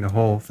managing the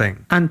whole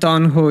thing.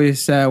 Anton, who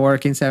is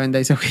working 7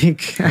 days a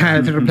week,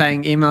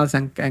 replying emails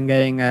and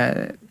getting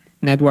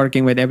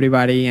networking with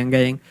everybody and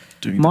getting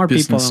more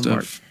people on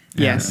board.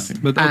 Yes.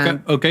 But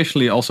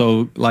occasionally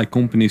also like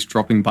companies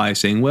dropping by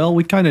saying, well,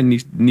 we kind of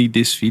need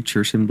these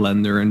features in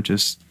Blender, and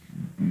just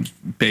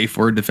pay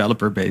for a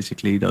developer,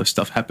 basically. Those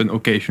stuff happen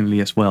occasionally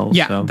as well.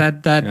 Yeah, so,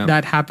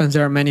 that happens.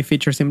 There are many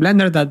features in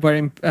Blender that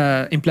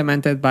were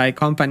implemented by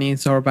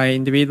companies or by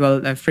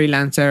individual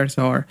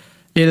freelancers or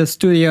little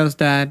studios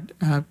that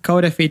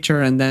code a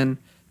feature and then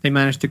they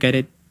managed to get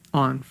it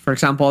on. For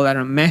example,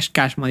 a mesh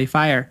cache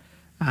modifier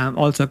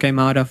also came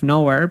out of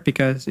nowhere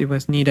because it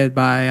was needed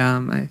by,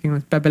 I think it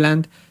was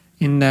Pepeland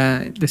in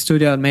the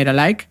studio that made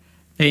Alike.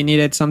 They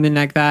needed something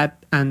like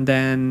that, and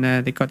then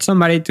they got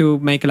somebody to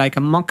make like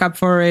a mock-up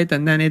for it,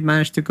 and then it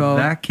managed to go.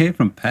 That came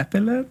from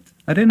Pepelet?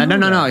 I didn't know.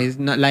 No. It's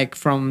not like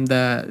from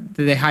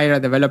they hire a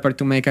developer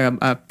to make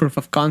a proof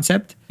of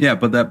concept. Yeah,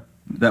 but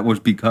that was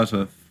because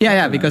of.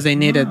 Yeah, because they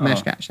needed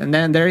Mesh Cache, and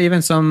then there are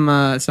even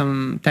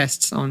some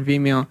tests on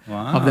Vimeo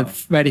of the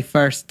very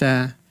first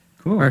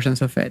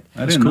versions of it.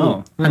 I didn't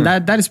know. And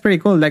that is pretty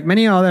cool. Like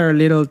many other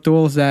little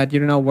tools that you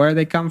don't know where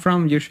they come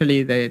from.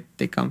 Usually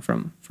they come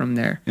from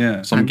there.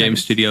 Yeah, some game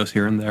studios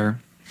here and there.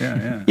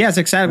 Yeah. Yes,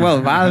 exactly.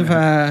 Well, Valve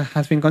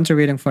has been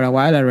contributing for a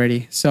while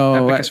already.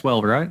 So Epic as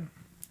well, right?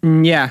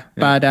 Yeah,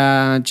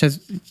 but just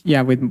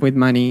with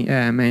money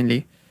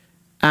mainly.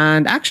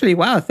 And actually,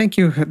 wow, thank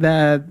you.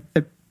 The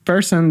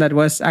person that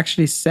was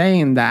actually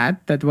saying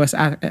that was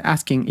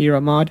asking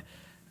Eromod.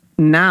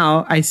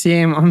 Now I see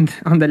him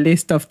on the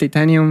list of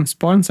Titanium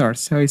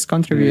sponsors, so he's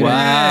contributing.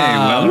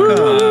 Wow,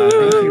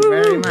 welcome. Thank you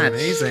very much.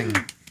 Amazing.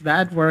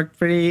 That worked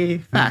pretty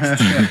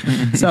fast.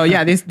 So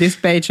yeah, this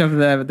page of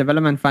the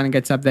development fund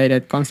gets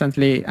updated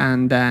constantly,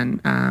 and then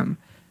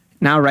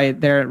now right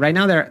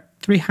now there are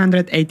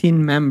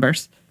 318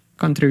 members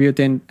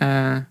contributing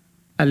a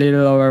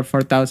little over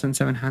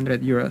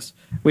 4,700 euros,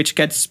 which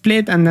gets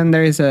split, and then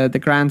there is the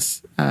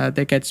grants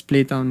they get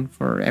split on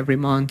for every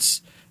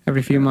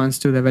few months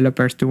to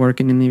developers to work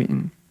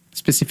in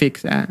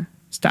specific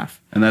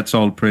stuff. And that's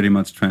all pretty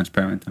much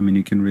transparent. I mean,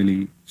 you can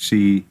really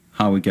see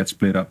how it gets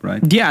split up,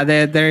 right? Yeah,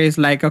 there is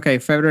like, okay,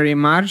 February,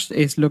 March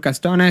is Lucas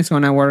Tona is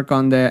going to work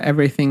on the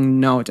everything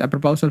nodes, a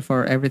proposal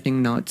for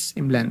everything nodes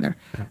in Blender,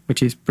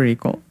 which is pretty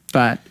cool.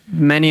 But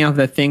many of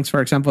the things,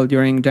 for example,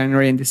 during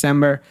January and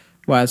December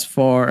was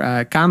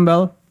for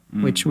Campbell,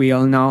 which we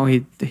all know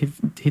he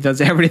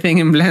does everything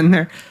in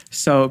Blender.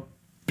 So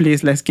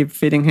please, let's keep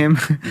feeding him.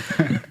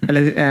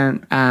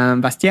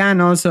 And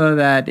Bastian also,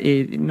 that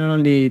it not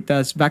only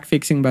does bug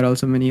fixing, but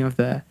also many of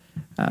the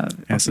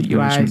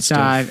UI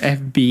stuff,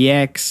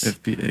 FBX,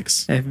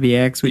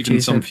 which even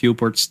is some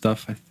viewport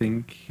stuff, I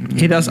think.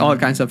 He does all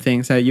kinds of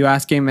things. You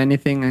ask him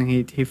anything, and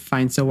he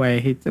finds a way.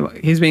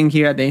 He's been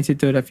here at the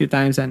Institute a few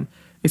times, and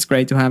it's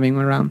great to have him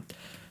around.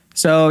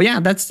 So yeah,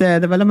 that's the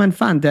development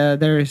fund.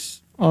 There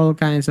is all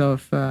kinds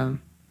of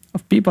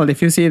people.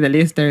 If you see the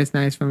list, there is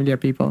nice familiar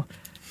people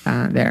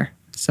there.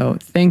 So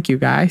thank you,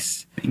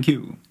 guys. Thank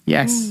you.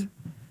 Yes.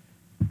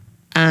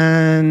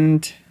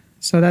 And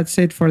so that's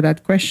it for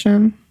that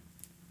question.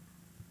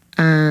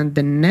 And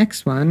the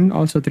next one,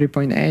 also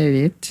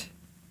 3.8.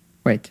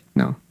 Wait,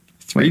 no.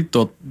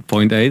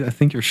 3.8. I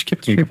think you're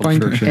skipping a couple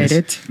of versions.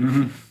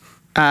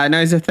 3.8.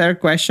 No, it's the third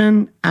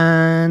question.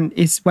 And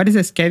what is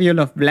the schedule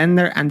of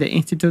Blender and the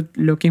Institute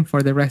looking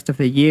for the rest of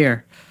the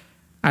year?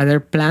 Are there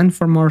plans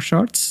for more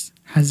shorts?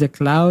 Has the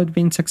cloud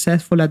been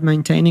successful at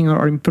maintaining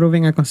or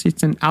improving a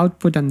consistent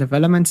output and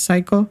development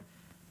cycle?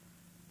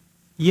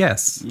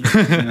 Yes.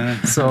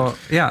 So,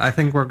 yeah, I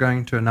think we're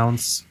going to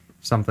announce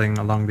something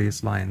along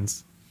these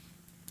lines.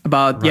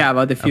 About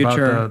the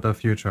future. About the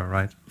future,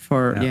 right?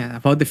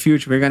 About the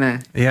future. We're gonna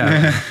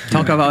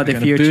talk about the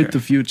future. Build the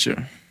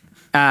future.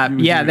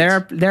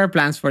 There are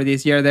plans for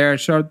this year. There are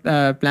short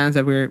plans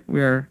that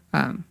we're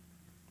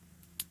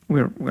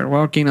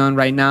working on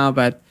right now,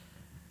 but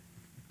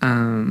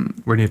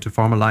we need to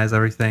formalize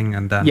everything,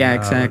 and then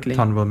exactly.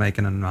 Ton will make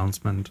an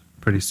announcement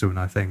pretty soon,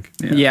 I think.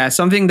 Yeah,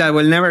 something that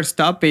will never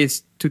stop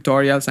is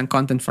tutorials and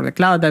content for the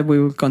cloud that we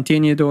will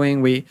continue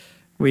doing. We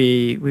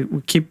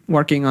keep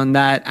working on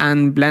that,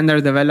 and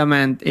Blender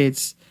development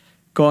it's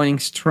going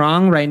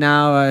strong right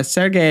now.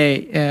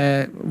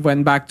 Sergey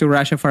went back to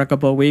Russia for a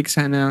couple of weeks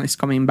and is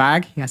coming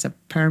back. He has a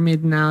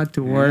permit now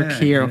to work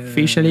here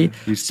officially.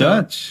 He's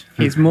Dutch.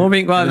 He's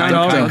moving. Well, not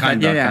always,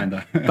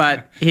 kinda.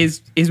 But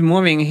he's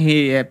moving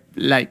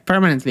like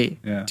permanently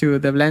to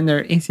the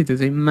Blender Institute.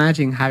 So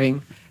imagine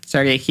having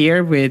Sergey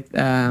here with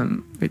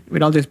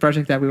all these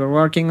projects that we were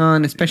working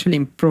on, especially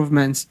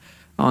improvements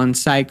on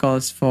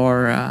cycles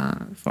for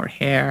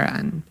hair,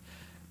 and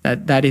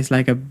that is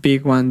like a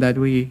big one that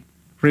we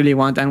really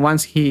want. And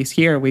once he's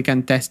here, we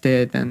can test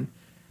it and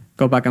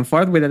go back and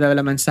forth with the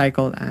development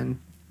cycle and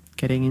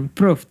getting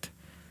improved.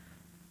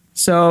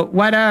 So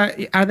what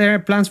are there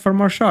plans for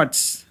more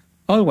shorts?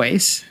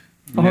 Always.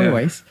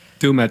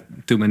 Too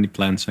many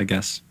plans, I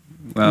guess.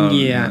 Well,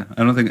 I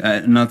don't think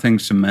nothing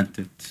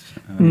cemented.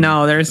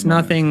 No, there's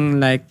nothing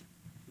like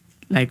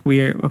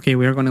we're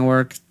going to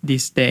work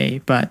this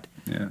day, but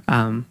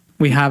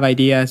we have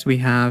ideas. We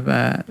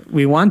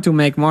want to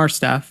make more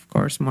stuff, of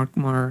course,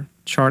 more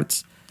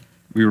shorts.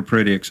 We were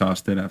pretty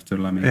exhausted after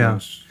Lamigos. Yeah,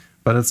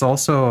 but it's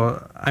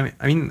also, I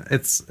mean,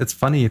 it's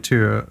funny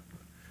too,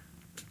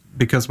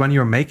 because when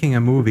you're making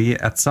a movie,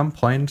 at some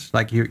point,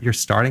 like you're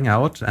starting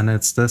out, and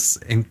it's this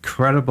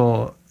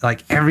incredible,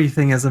 like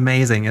everything is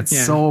amazing. It's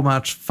so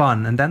much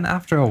fun, and then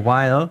after a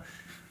while,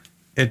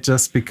 it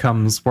just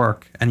becomes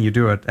work, and you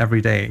do it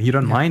every day. You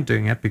don't mind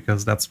doing it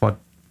because that's what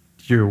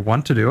you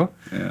want to do,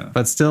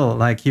 but still,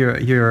 like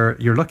you're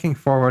looking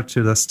forward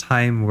to this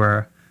time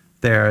where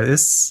there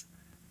is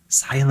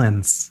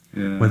silence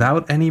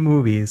without any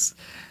movies.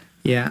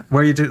 Yeah.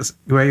 where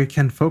you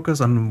can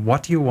focus on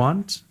what you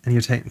want, and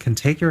you can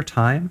take your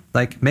time,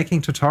 like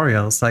making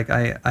tutorials. Like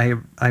I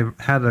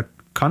had a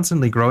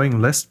constantly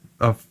growing list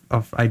of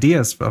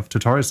ideas of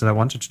tutorials that I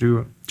wanted to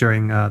do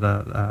during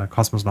the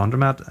Cosmos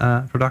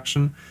Laundromat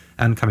production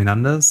and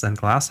Caminandes and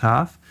Glass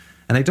Half,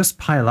 and they just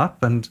pile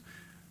up, and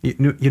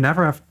you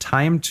never have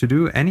time to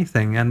do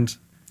anything. And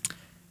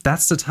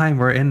that's the time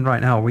we're in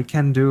right now. We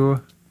can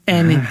do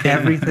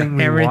everything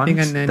we want.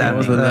 And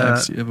All the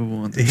lives you ever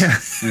wanted. Yeah.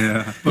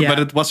 Yeah. But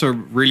it was a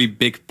really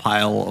big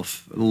pile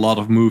of a lot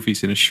of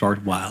movies in a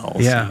short while.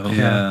 Yeah, so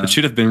yeah. It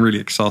should have been really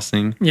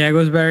exhausting. Yeah,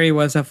 Gooseberry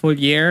was a full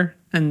year,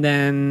 and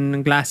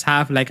then Glass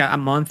Half like a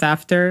month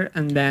after,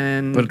 and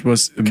then. But it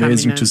was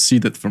amazing to Caminandes. see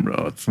that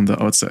from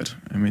the outside.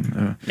 I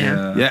mean,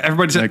 Yeah. Yeah,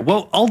 everybody said, Like-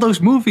 "Whoa, all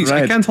those movies!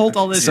 I Right. can't hold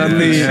all this."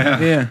 suddenly,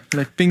 Yeah.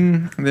 like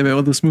ping, there were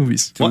all those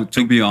movies.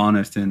 To be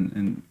honest,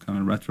 in kind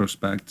of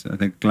retrospect, I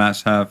think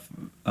Glass Half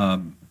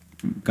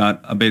got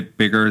a bit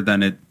bigger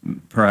than it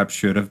perhaps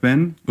should have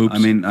been. Oops.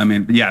 I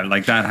mean, yeah,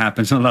 like that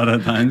happens a lot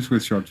of times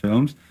with short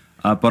films.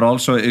 But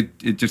also,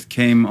 it just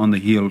came on the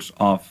heels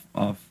of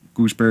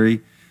Gooseberry,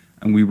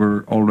 and we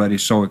were already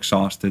so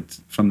exhausted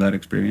from that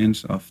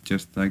experience of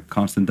just like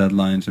constant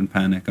deadlines and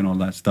panic and all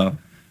that stuff.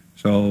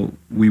 So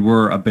we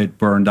were a bit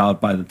burned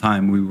out by the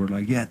time we were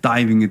like, yeah,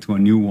 diving into a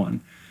new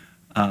one.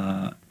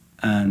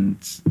 And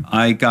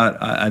I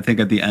think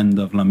at the end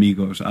of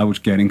Lamigos, I was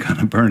getting kind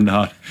of burned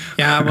out.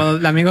 Yeah, well,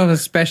 Lamigos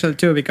was special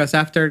too, because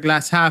after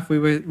Glass Half,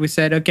 we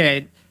said,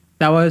 okay,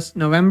 that was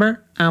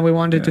November, and we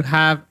wanted to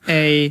have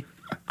a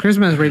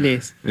Christmas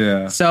release.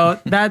 Yeah. So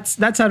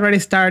that's already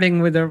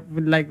starting with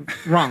like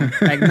wrong.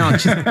 Like no,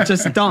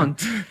 just don't.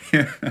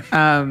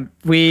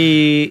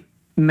 We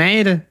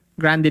made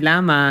Grand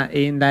Dilemma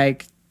in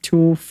like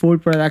 2 full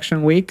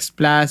production weeks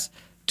plus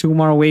 2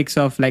 more weeks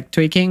of like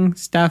tweaking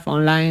stuff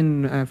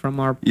online from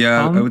our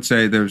home. I would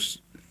say there was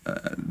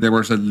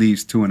at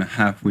least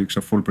 2.5 weeks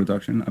of full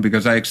production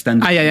because I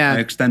extended I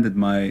extended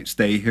my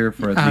stay here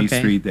for at least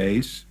 3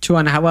 days.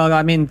 2.5. Well,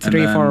 I mean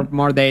 3 then- 4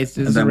 more days.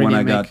 And then when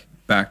I got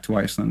back to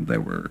Iceland, there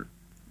were,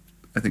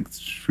 I think,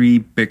 3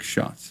 big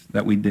shots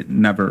that we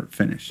never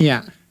finished.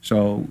 Yeah.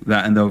 So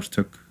those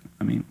took,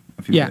 I mean,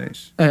 a few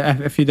days.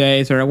 A few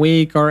days or a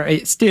week or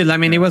still. I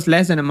mean, it was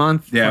less than a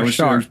month. Yeah, for it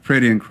sure. was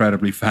pretty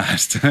incredibly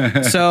fast.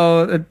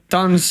 So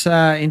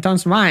in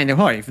Tom's mind,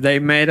 if they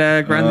made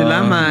a Grand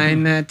Dilemma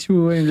in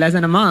less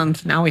than a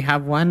month, now we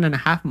have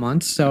 1.5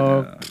 months.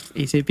 So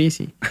easy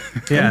peasy.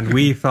 Yeah, and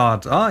we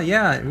thought, we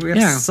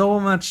have so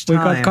much time.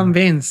 We got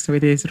convinced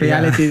with this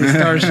reality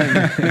distortion.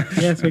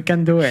 Yes, we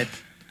can do it.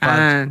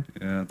 And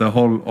the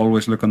whole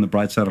always look on the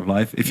bright side of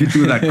life. If you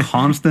do that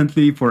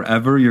constantly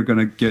forever, you're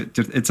gonna get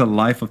it's a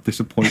life of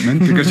disappointment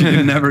because you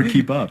can never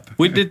keep up.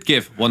 We did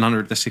give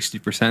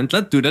 160%.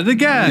 Let's do that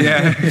again.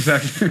 Yeah,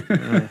 exactly.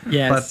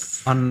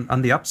 yes. But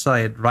on the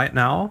upside, right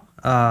now,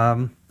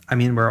 I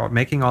mean, we're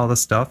making all this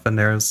stuff, and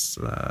there's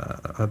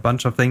a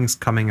bunch of things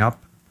coming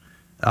up.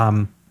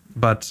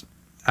 But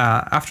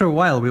after a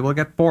while, we will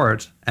get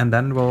bored, and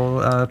then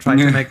we'll try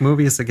to make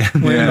movies again.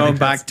 We'll go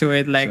back to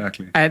it. Like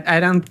Exactly. I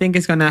don't think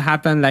it's gonna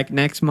happen like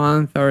next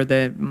month or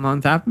the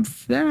month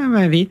after,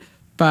 maybe,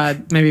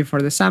 but maybe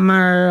for the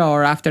summer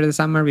or after the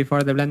summer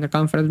before the Blender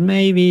conference.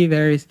 Maybe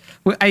there is.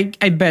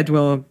 I bet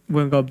we'll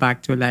go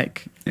back to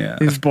like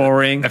this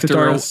boring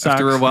tutorial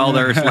After a while,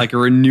 there's like a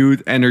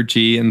renewed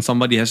energy, and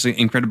somebody has an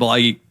incredible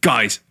idea.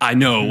 Guys, I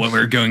know what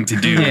we're going to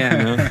do. Yeah.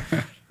 You know?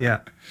 Yeah.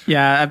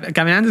 Yeah,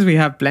 Caminandes, we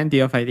have plenty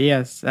of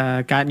ideas,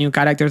 new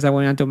characters that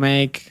we want to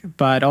make,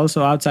 but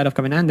also outside of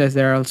Caminandes,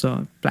 there are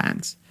also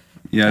plans.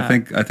 Yeah,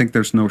 I think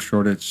there's no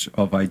shortage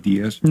of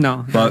ideas.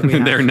 No, but we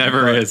have- There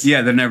never is.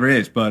 Yeah, there never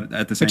is. But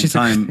at the same Which is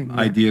time, interesting,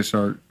 yeah. ideas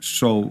are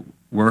so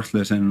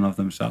worthless in and of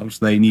themselves.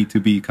 They need to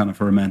be kind of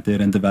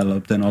fermented and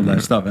developed and all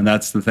that stuff. And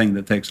that's the thing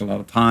that takes a lot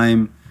of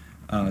time,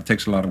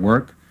 takes a lot of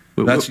work.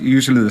 That's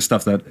usually the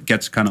stuff that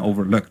gets kind of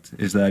overlooked.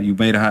 Is that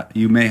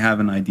you may have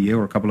an idea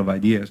or a couple of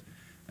ideas,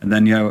 and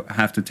then you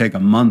have to take a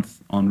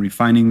month on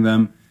refining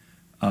them,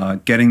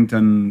 getting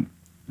them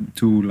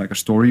to like a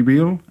story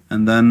reel,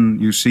 and then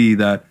you see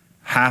that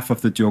half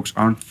of the jokes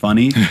aren't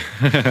funny,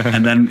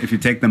 and then if you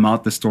take them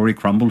out, the story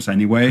crumbles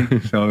anyway.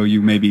 So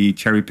you maybe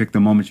cherry pick the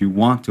moments you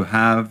want to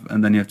have,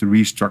 and then you have to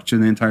restructure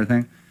the entire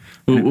thing.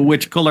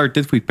 Which color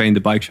did we paint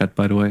the bike shed,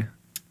 by the way?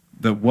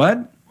 The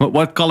what?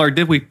 What color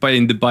did we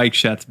paint the bike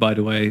shed, by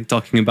the way?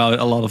 Talking about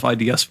a lot of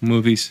ideas for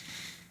movies.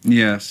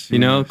 Yes. You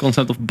know,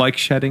 concept of bike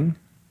shedding.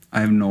 I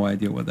have no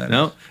idea what that is.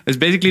 No, it's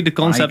basically the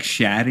concept. Bike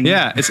shedding?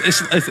 Yeah,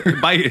 it's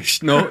bike.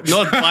 No,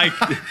 not bike.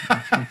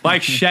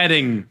 Bike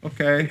shedding.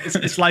 Okay.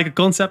 It's like a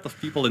concept of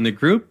people in the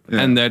group,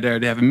 and they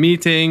have a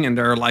meeting, and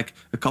there are like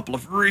a couple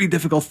of really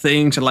difficult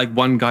things, and like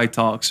one guy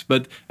talks.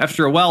 But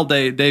after a while,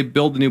 they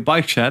build a new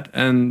bike shed,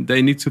 and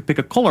they need to pick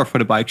a color for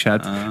the bike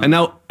shed. And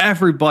now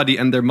everybody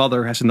and their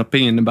mother has an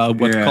opinion about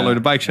what color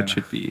the bike shed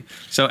should be.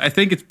 So I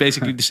think it's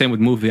basically the same with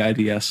movie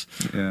ideas.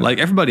 Yeah. Like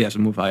everybody has a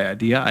movie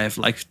idea. I have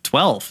like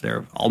 12.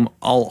 They're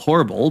all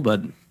horrible,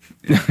 but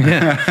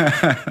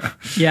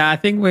Yeah, I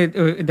think with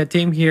the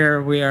team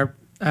here, we are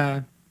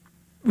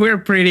we're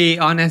pretty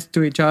honest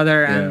to each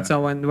other, and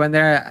so when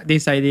there are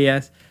these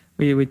ideas,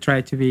 we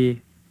try to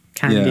be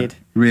candid. Yeah,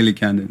 really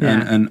candid,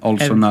 and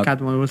also not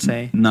Catmull will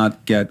say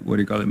not get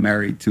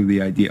married to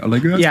the idea.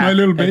 Like that's my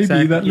little baby,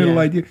 exactly, that little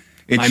idea.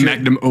 My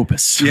magnum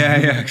opus. Yeah,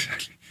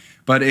 exactly.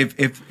 But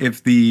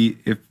if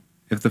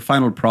the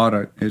final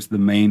product is the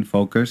main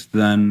focus,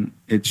 then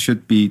it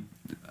should be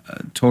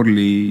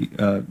totally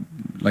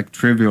like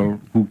trivial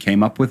who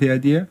came up with the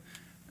idea.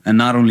 And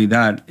not only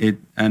that,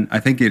 and I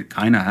think it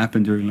kind of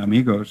happened during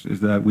Lamigos, is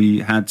that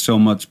we had so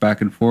much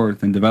back and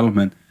forth in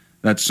development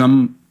that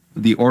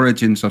the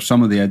origins of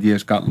some of the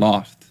ideas got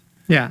lost.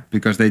 Yeah.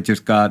 Because they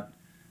just got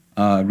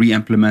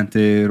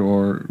re-implemented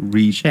or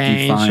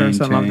redefined. Or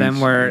some of them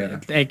were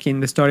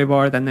taking the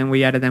storyboard and then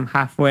we added them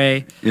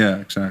halfway. Yeah,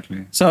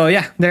 exactly. So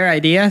they're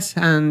ideas,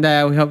 and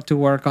we hope to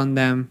work on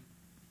them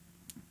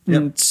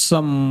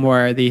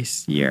somewhere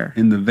this year.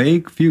 In the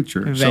vague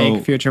future.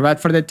 But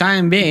for the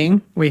time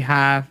being, we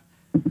have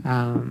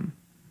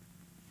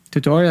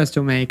tutorials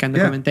to make and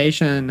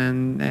documentation,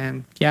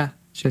 and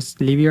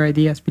just leave your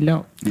ideas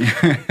below.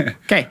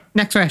 Okay,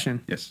 next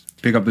question. Yes,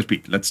 pick up the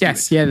speed. Let's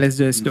just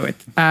do it.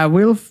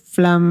 Will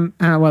Flam?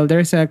 Well,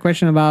 there's a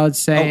question about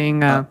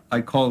saying.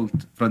 I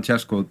called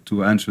Francesco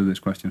to answer this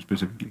question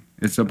specifically.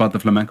 It's about the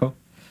flamenco.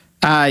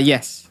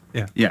 Yes.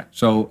 Yeah.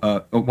 So,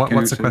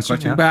 what's the question?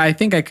 Yeah. But I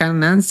think I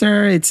can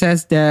answer. It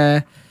says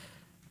because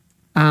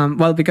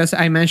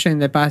I mentioned in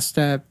the past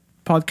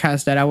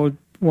podcast that I would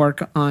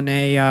work on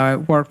a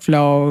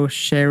workflow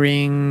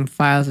sharing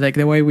files, like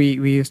the way we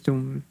used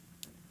to,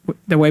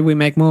 the way we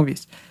make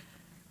movies.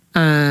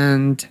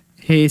 And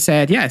he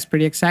said, it's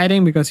pretty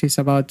exciting because he's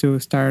about to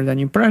start a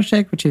new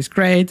project, which is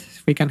great.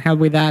 We can help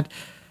with that.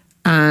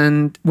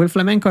 And will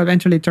Flamenco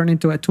eventually turn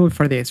into a tool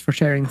for this, for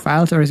sharing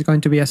files, or is it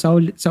going to be a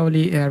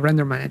solely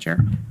render manager?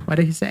 What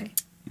did he say?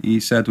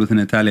 He said with an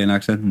Italian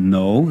accent,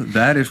 no,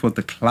 that is what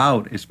the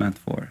cloud is meant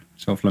for.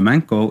 So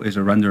Flamenco is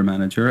a render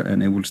manager,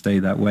 and it will stay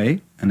that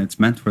way, and it's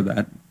meant for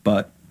that.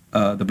 But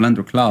the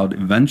Blender Cloud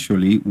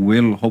eventually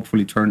will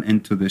hopefully turn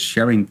into this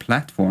sharing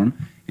platform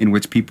in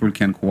which people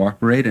can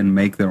cooperate and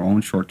make their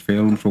own short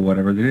films or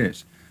whatever it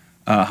is.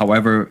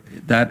 However,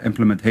 that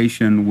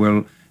implementation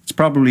will... It's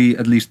probably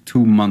at least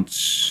 2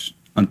 months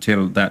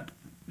until that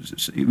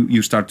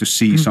you start to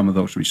see some of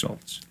those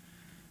results.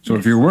 So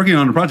if you're working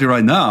on a project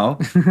right now,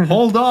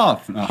 hold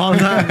off. No.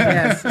 Hold on.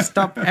 Yes,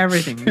 stop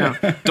everything. No.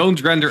 Don't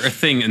render a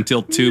thing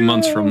until 2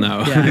 months from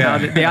now.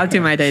 The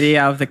ultimate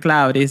idea of the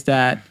cloud is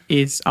that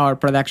it's our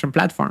production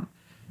platform.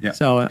 Yeah,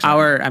 so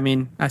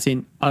exactly. as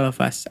in all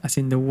of us, as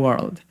in the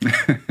world.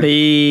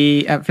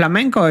 The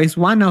Flamenco is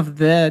one of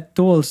the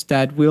tools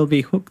that will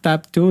be hooked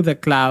up to the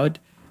cloud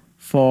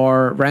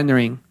for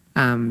rendering.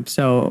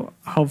 So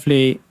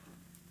hopefully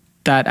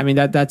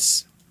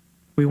that's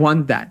we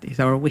want that. It's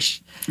our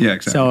wish. Yeah,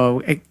 exactly.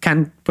 So I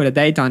can't put a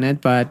date on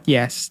it, but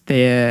yes,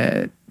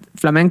 the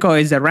Flamenco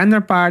is the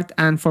render part,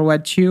 and for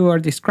what you are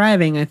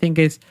describing, I think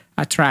is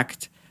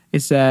Attract.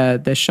 It's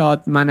the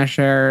shot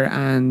manager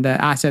and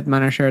the asset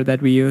manager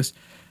that we use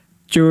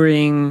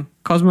during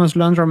Cosmos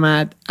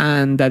Laundromat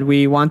and that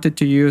we wanted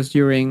to use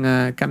during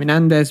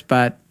Caminandes,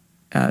 but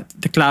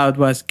the cloud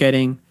was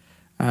getting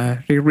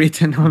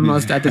rewritten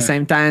almost at the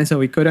same time, so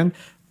we couldn't.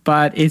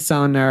 But it's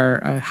on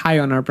our high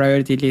on our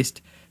priority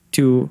list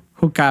to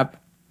hook up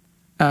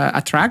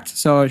Attract,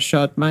 so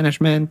shot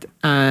management,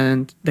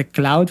 and the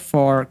cloud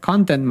for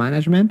content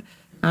management,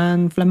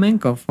 and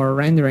Flamenco for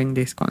rendering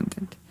this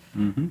content.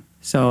 Mm-hmm.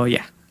 So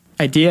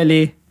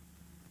ideally,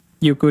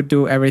 you could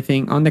do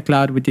everything on the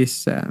cloud with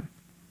this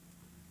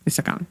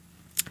account.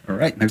 All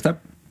right, next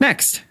up.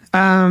 Next,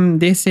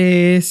 this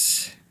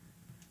is.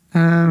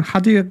 How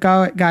do you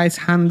guys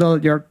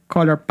handle your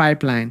color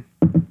pipeline?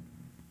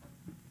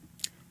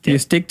 Do you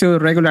stick to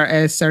regular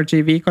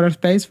sRGB color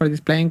space for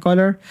displaying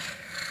color?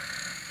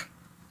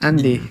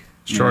 Andy?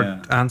 Short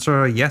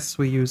answer, yes,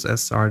 we use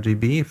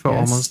sRGB for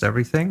almost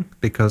everything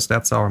because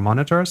that's our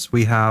monitors.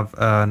 We have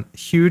a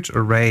huge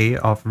array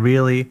of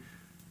really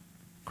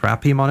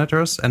crappy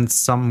monitors and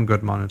some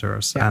good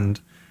monitors. Yeah.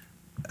 And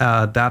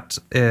that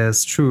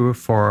is true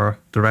for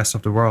the rest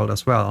of the world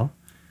as well.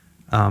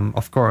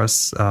 Of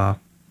course,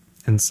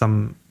 in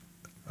some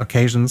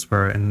occasions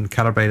where in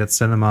calibrated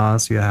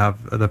cinemas you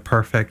have the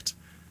perfect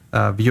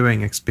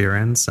viewing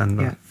experience,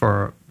 and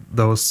for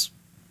those,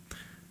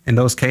 in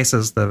those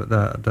cases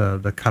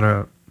the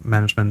color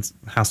management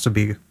has to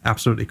be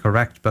absolutely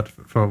correct. But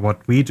for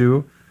what we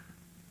do,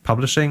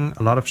 publishing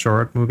a lot of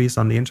short movies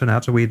on the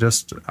internet, we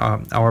just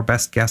our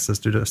best guess is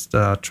to just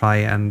try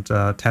and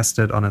test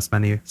it on as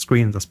many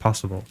screens as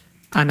possible,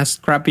 and as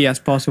crappy as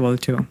possible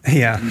too.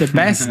 Yeah, the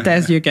best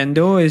test you can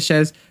do is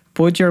just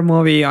put your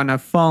movie on a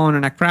phone,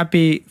 on a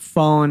crappy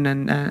phone,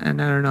 and I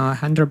don't know,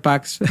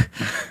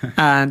 $100,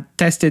 and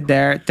test it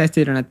there. Test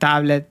it on a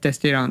tablet.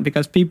 Test it on,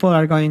 because people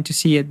are going to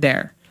see it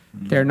there.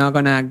 Mm-hmm. They're not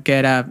gonna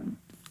get a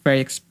very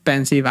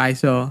expensive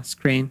ISO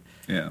screen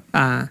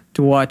to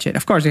watch it.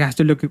 Of course, it has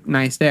to look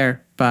nice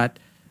there, but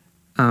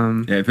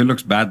If it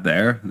looks bad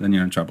there, then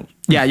you're in trouble.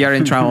 Yeah, you're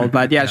in trouble.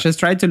 But just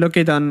try to look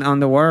it on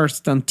the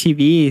worst, on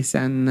TVs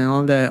and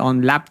on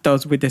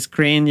laptops with the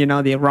screen,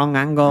 the wrong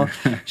angle,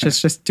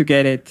 just to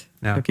get it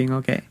looking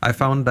okay. I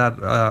found that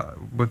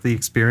with the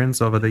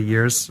experience over the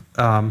years,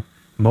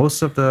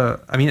 most of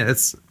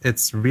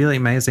it's really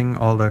amazing,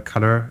 all the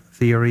color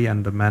theory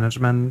and the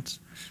management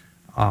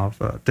of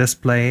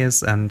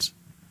displays. And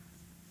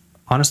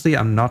honestly,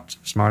 I'm not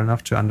smart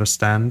enough to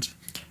understand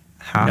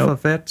half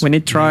of it. We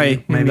need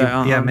Troy. Maybe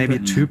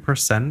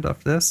 2%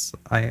 of this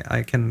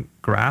I can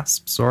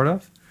grasp, sort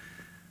of.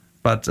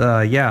 But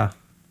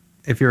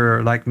if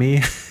you're like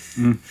me,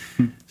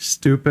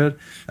 stupid,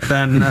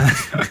 then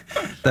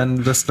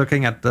just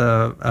looking at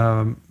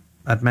the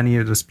at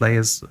many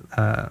displays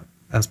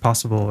as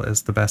possible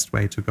is the best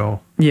way to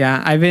go.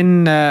 Yeah, I've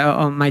been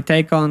on my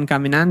take on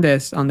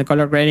Caminandes, on the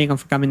color grading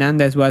of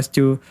Caminandes, was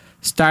to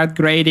start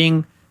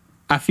grading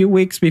a few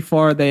weeks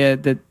before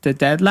the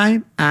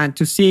deadline and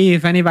to see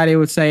if anybody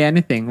would say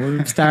anything.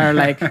 We'll start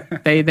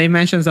they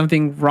mentioned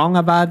something wrong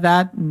about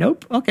that.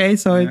 Nope. Okay,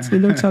 so it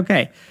looks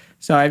okay.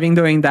 So I've been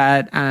doing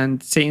that,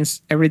 and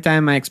since every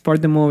time I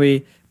export the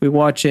movie, we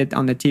watch it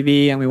on the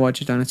TV and we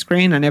watch it on a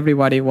screen, and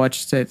everybody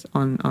watches it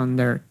on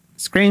their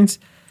screens,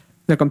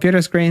 the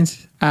computer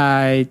screens.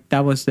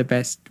 That was the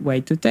best way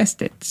to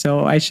test it.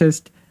 So I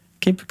just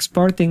keep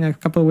exporting a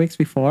couple of weeks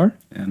before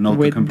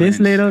with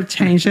these little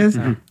changes.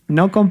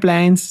 No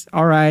complaints.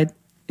 All right,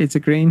 it's a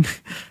green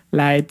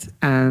light,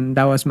 and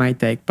that was my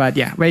take. But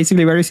yeah,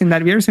 basically we're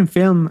using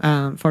film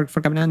for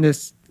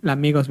Caminandes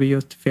Amigos. We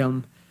used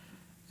film.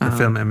 The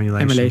film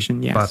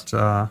emulation, yes.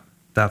 But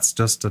that's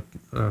just a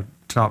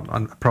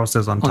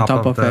process on top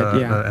of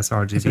the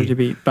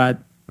sRGB. But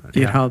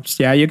it helps.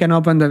 Yeah, you can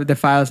open the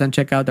files and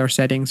check out our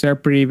settings. They're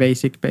pretty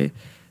basic. It's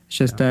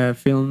just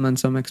film and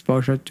some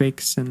exposure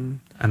tweaks.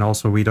 And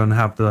also, we don't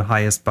have the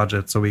highest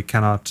budget, so we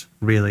cannot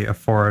really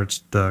afford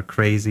the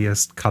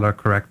craziest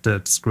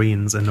color-corrected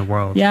screens in the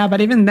world. Yeah,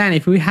 but even then,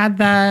 if we had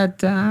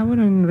that, I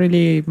wouldn't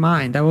really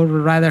mind. I would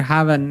rather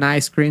have a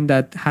nice screen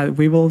that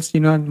wibbles,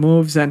 and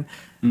moves, and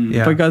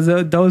because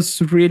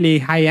those really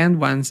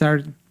high-end ones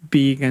are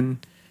big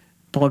and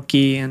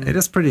bulky. And it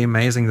is pretty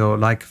amazing, though.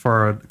 Like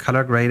for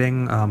color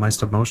grading, my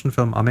stop-motion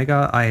film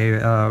Omega,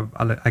 I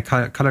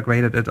color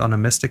graded it on a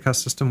Mystica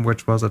system,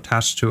 which was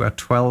attached to a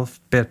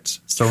 12-bit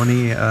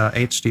Sony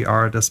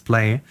HDR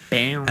display.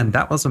 Damn. And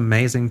that was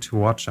amazing to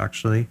watch,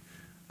 actually.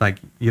 Like,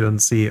 you don't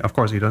see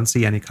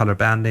any color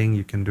banding.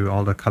 You can do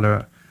all the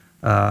color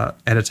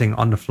editing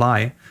on the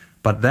fly.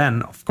 But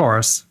then, of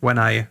course, when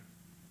I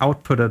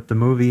outputted the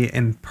movie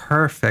in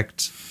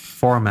perfect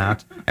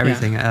format,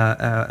 everything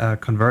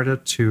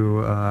converted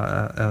to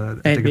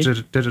a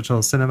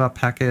digital cinema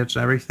package,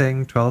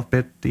 everything,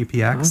 12-bit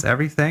DPX,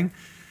 everything.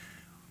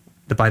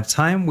 By the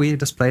time we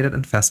displayed it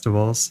in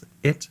festivals,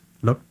 it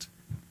looked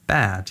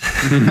bad.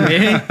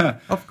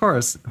 Of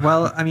course.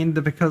 Well, I mean,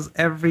 because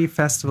every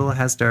festival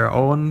has their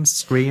own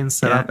screen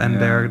set up,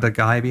 and they're the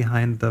guy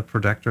behind the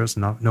projectors,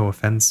 no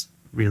offense,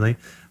 really,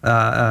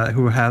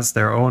 who has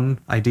their own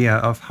idea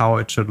of how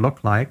it should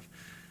look like.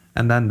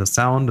 And then the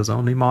sound is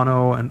only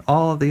mono and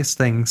all of these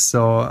things.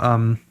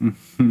 So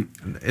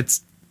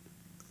it's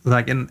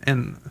like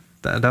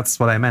that's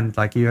what I meant.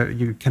 Like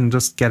you can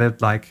just get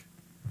it like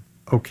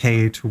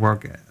okay to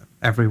work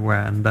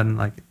everywhere, and then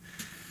like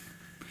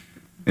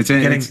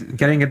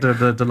getting it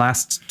the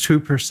last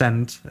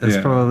 2% is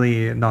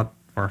probably not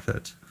worth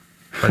it.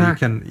 But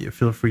you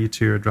feel free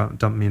to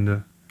dump me in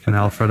the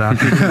canal for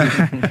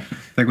that.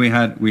 Like we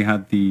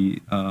had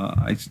the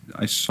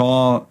I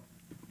saw,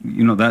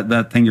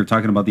 that thing you're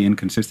talking about, the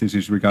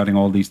inconsistencies regarding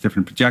all these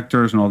different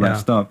projectors and all that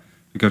stuff,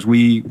 because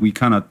we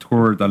kind of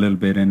toured a little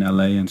bit in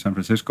LA and San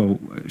Francisco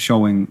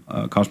showing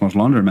Cosmos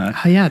Laundromat.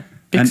 Oh yeah,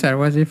 Pixar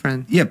was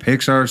different. Yeah,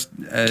 Pixar's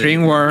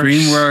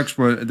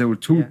DreamWorks there were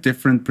two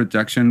different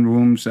projection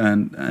rooms,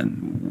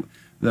 and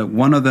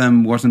one of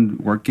them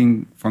wasn't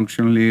working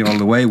functionally all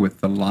the way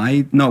with the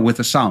light. No, with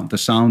the sound. The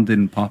sound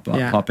didn't pop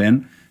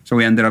in. So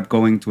we ended up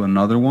going to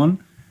another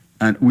one.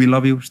 And we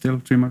love you still,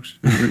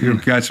 DreamWorks. You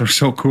guys are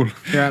so cool.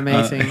 You're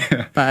amazing.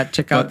 But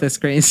check out the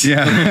screens.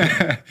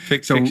 Yeah.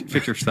 Fix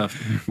your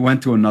stuff.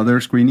 Went to another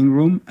screening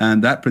room,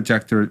 and that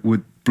projector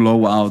would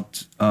blow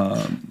out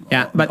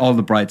but all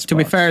the bright spots. To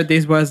be fair,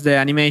 this was the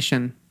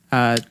animation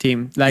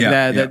team. Like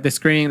the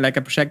screening, like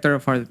a projector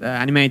for the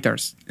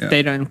animators. Yeah.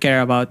 They don't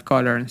care about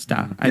color and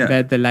stuff. I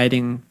bet the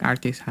lighting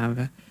artists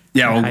have...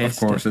 of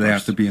course. They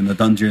have to be in the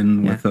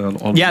dungeon with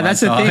all the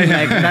that's the thing.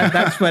 Like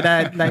that's what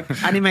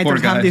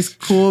animators have these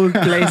cool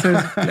places,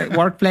 like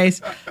workplace,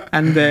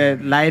 and the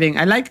lighting.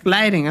 I like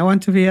lighting. I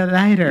want to be a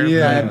lighter,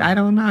 but I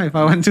don't know if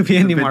I want to be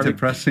anymore. A bit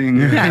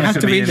depressing. I have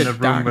to be in the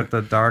room dark. with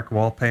the dark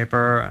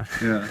wallpaper.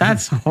 Yeah,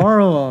 that's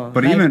horrible.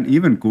 But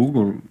even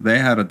Google, they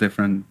had a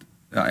different.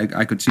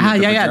 I could see.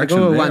 The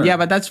Google one. Yeah,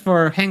 but that's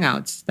for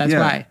Hangouts. That's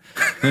why.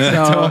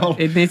 So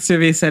it needs to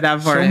be set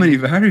up for so many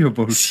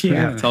variables.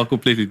 Yeah, it's all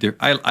completely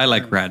different. I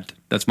like red.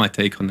 That's my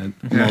take on it.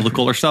 All the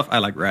color stuff, I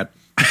like red.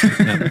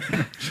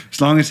 As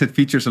long as it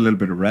features a little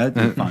bit of red,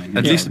 you're fine.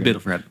 At least a bit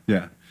of red.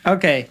 Yeah.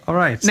 Okay. All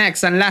right.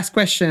 Next and last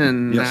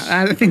question. Yes.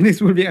 I think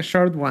this will be a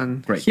short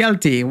one. Great.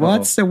 Hjalti,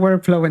 what's the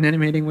workflow in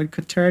animating with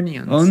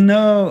quaternions? Oh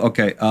no.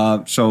 Okay.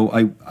 So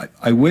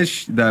I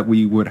wish that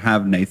we would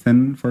have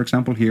Nathan, for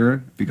example,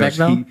 here because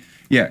Beckville?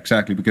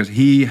 exactly, because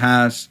he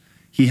has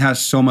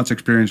so much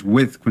experience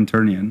with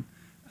quaternion,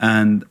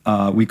 and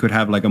we could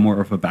have like a more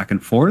of a back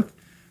and forth.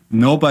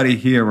 Nobody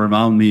here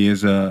around me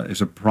is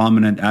a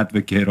prominent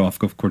advocate of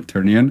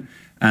quaternion,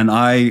 and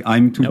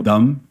I'm too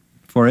dumb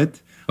for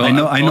it.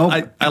 Well, I know.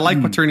 I like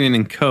quaternion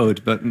in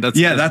code, but that's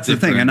the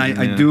thing, and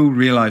I do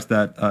realize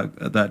that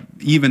that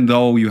even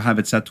though you have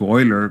it set to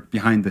Euler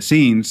behind the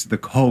scenes, the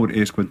code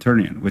is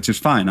quaternion, which is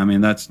fine. I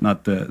mean, that's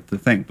not the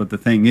thing, but the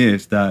thing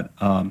is that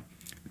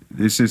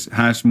this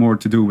has more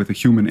to do with the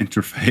human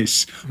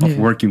interface of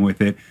working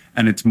with it,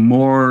 and it's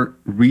more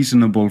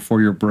reasonable for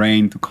your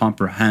brain to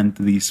comprehend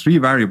these three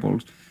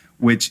variables,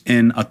 which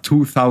in a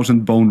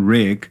 2,000 bone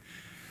rig,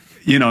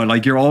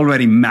 like you're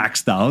already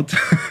maxed out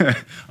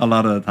a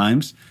lot of the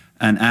times,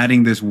 and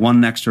adding this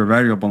one extra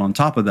variable on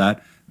top of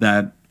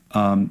that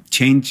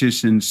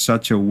changes in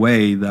such a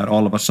way that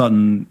all of a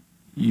sudden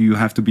you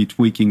have to be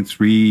tweaking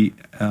 3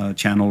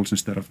 channels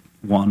instead of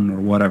 1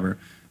 or whatever.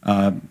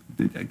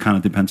 It kind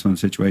of depends on the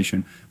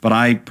situation. But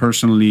I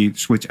personally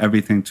switch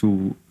everything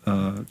to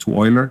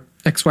Euler.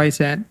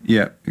 XYZ.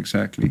 Yeah,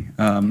 exactly.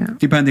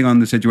 Depending on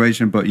the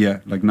situation, but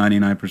like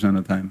 99%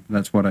 of the time,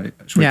 that's what I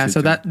switch. Yeah,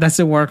 so that's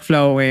the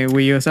workflow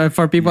we use.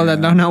 For people that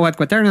don't know what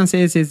quaternions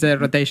is the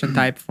rotation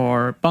type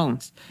for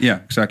bones. Yeah,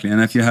 exactly. And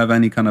if you have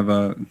any kind of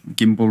a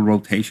gimbal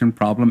rotation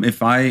problem,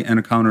 if I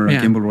encounter a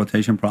gimbal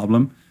rotation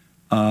problem,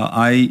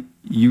 I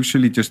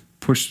usually just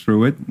push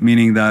through it,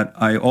 meaning that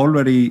I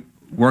already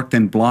worked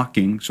in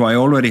blocking, so I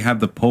already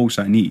have the pose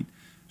I need.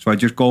 So I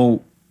just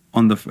go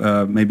on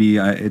the maybe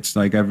it's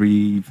like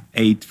every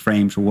 8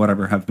 frames or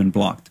whatever have been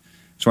blocked.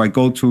 So I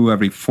go to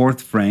every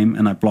 4th frame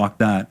and I block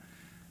that.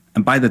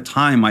 And by the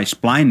time I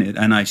spline it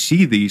and I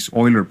see these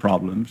Euler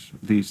problems,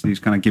 these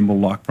kind of gimbal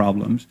lock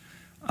problems,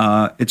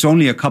 it's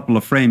only a couple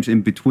of frames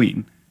in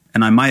between,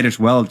 and I might as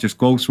well just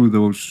go through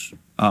those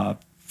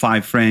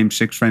 5 frames,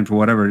 6 frames, or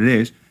whatever it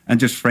is,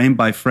 and just frame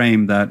by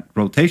frame that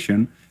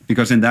rotation.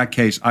 Because in that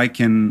case, I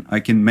can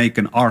make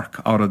an arc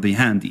out of the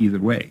hand either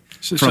way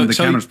from the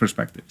camera's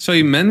perspective. So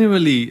you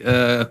manually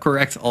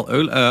correct all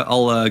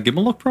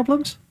gimbal lock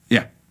problems?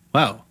 Yeah.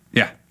 Wow.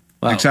 Yeah.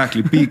 Wow.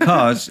 Exactly,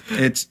 because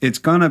it's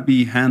gonna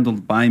be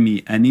handled by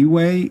me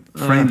anyway,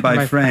 frame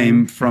by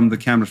frame from the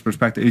camera's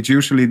perspective. It's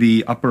usually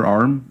the upper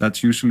arm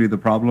that's usually the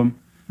problem.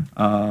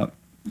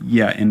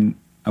 In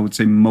I would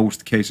say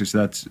most cases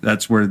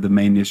that's where the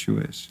main issue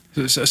is.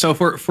 So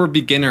for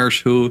beginners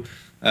who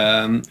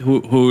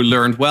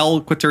learned, well,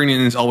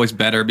 quaternion is always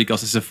better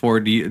because it's a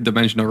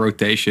 4D-dimensional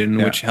rotation,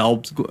 which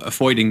helped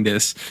avoiding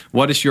this.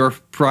 What is your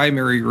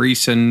primary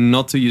reason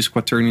not to use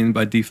quaternion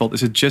by default?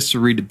 Is it just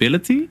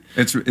readability?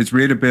 It's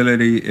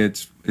readability.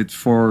 It's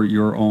for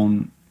your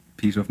own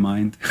peace of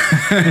mind.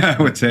 I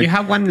would say you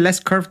have one less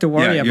curve to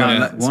worry about.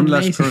 Yeah, one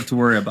less curve to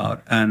worry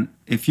about. And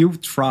if you've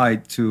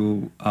tried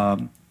to,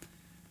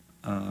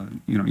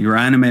 you're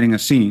animating a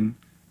scene.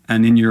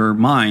 And in your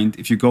mind,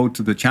 if you go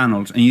to the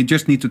channels and you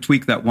just need to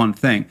tweak that one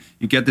thing,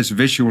 you get this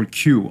visual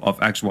cue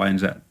of X, Y, and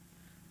Z.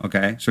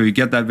 Okay? So you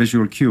get that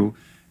visual cue,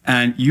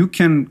 and you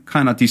can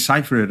kind of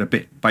decipher it a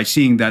bit by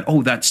seeing that,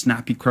 that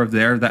snappy curve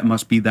there, that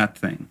must be that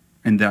thing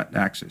in that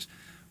axis.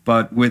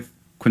 But with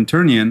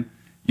quaternion,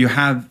 you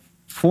have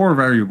 4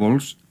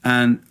 variables,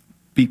 and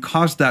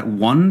because that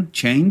one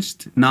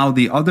changed, now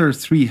the other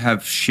 3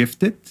 have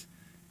shifted.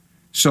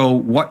 So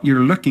what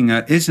you're looking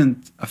at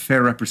isn't a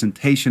fair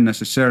representation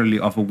necessarily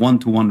of a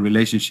one-to-one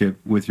relationship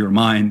with your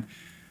mind.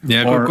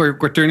 Yeah,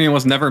 quaternion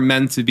was never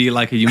meant to be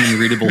like a human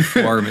readable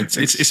form.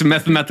 It's a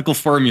mathematical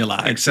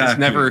formula. Exactly. It's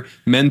never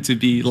meant to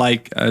be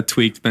like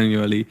tweaked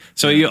manually.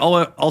 So you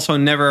also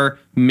never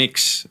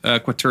mix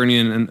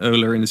quaternion and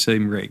Euler in the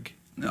same rig.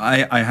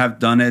 I have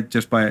done it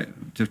just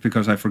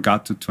because I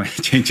forgot to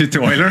change it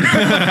to Euler.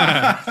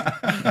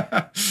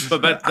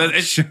 but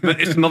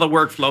it's not a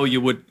workflow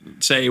you would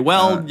say,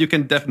 well, you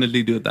can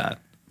definitely do that.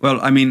 Well,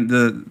 I mean,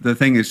 the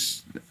thing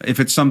is, if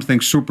it's something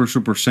super,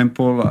 super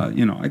simple,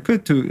 I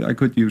could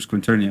use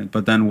quaternion,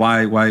 but then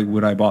why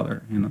would I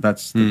bother?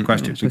 That's the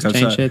question. Just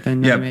change it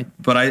and animate.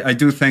 But I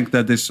do think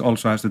that this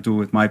also has to do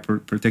with my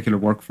particular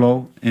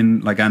workflow in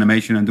like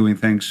animation and doing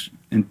things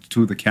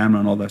into the camera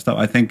and all that stuff.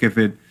 I think if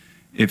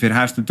it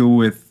has to do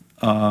with,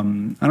 I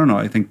don't know,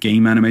 I think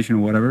game animation or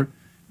whatever,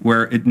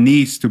 where it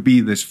needs to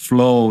be this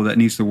flow that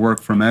needs to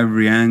work from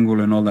every angle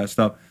and all that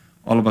stuff,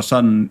 all of a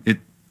sudden it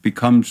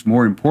becomes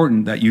more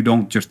important that you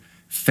don't just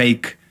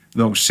fake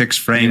those 6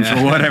 frames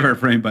or whatever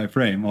frame by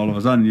frame. All of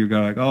a sudden you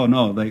go like, oh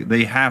no,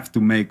 they have to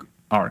make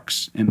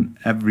arcs in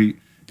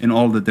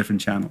all the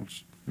different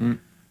channors.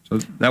 So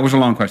that was a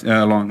long question,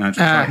 long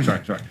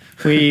answer. Sorry.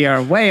 We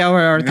are way over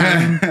our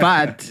time,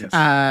 but yes.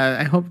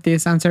 I hope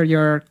this answered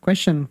your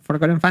question,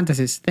 Forgotten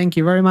Fantasies. Thank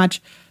you very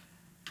much.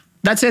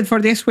 That's it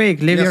for this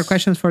week. Leave your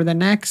questions for the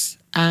next,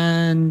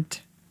 and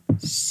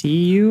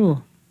see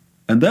you.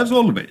 And as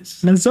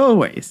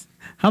always.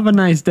 Have a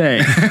nice day.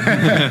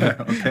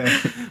 Okay.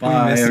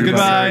 Bye.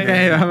 Goodbye.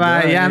 Okay,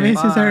 bye-bye. Yeah,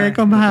 Mrs. Harry,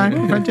 come back.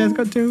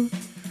 Francesco, too.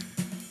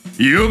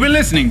 You've been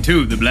listening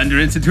to the Blender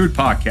Institute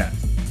podcast,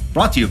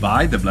 brought to you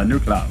by the Blender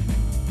Cloud.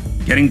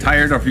 Getting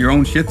tired of your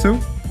own Shih Tzu?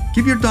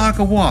 Give your dog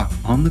a walk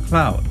on the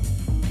cloud.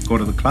 Go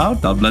to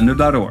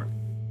thecloud.blender.org.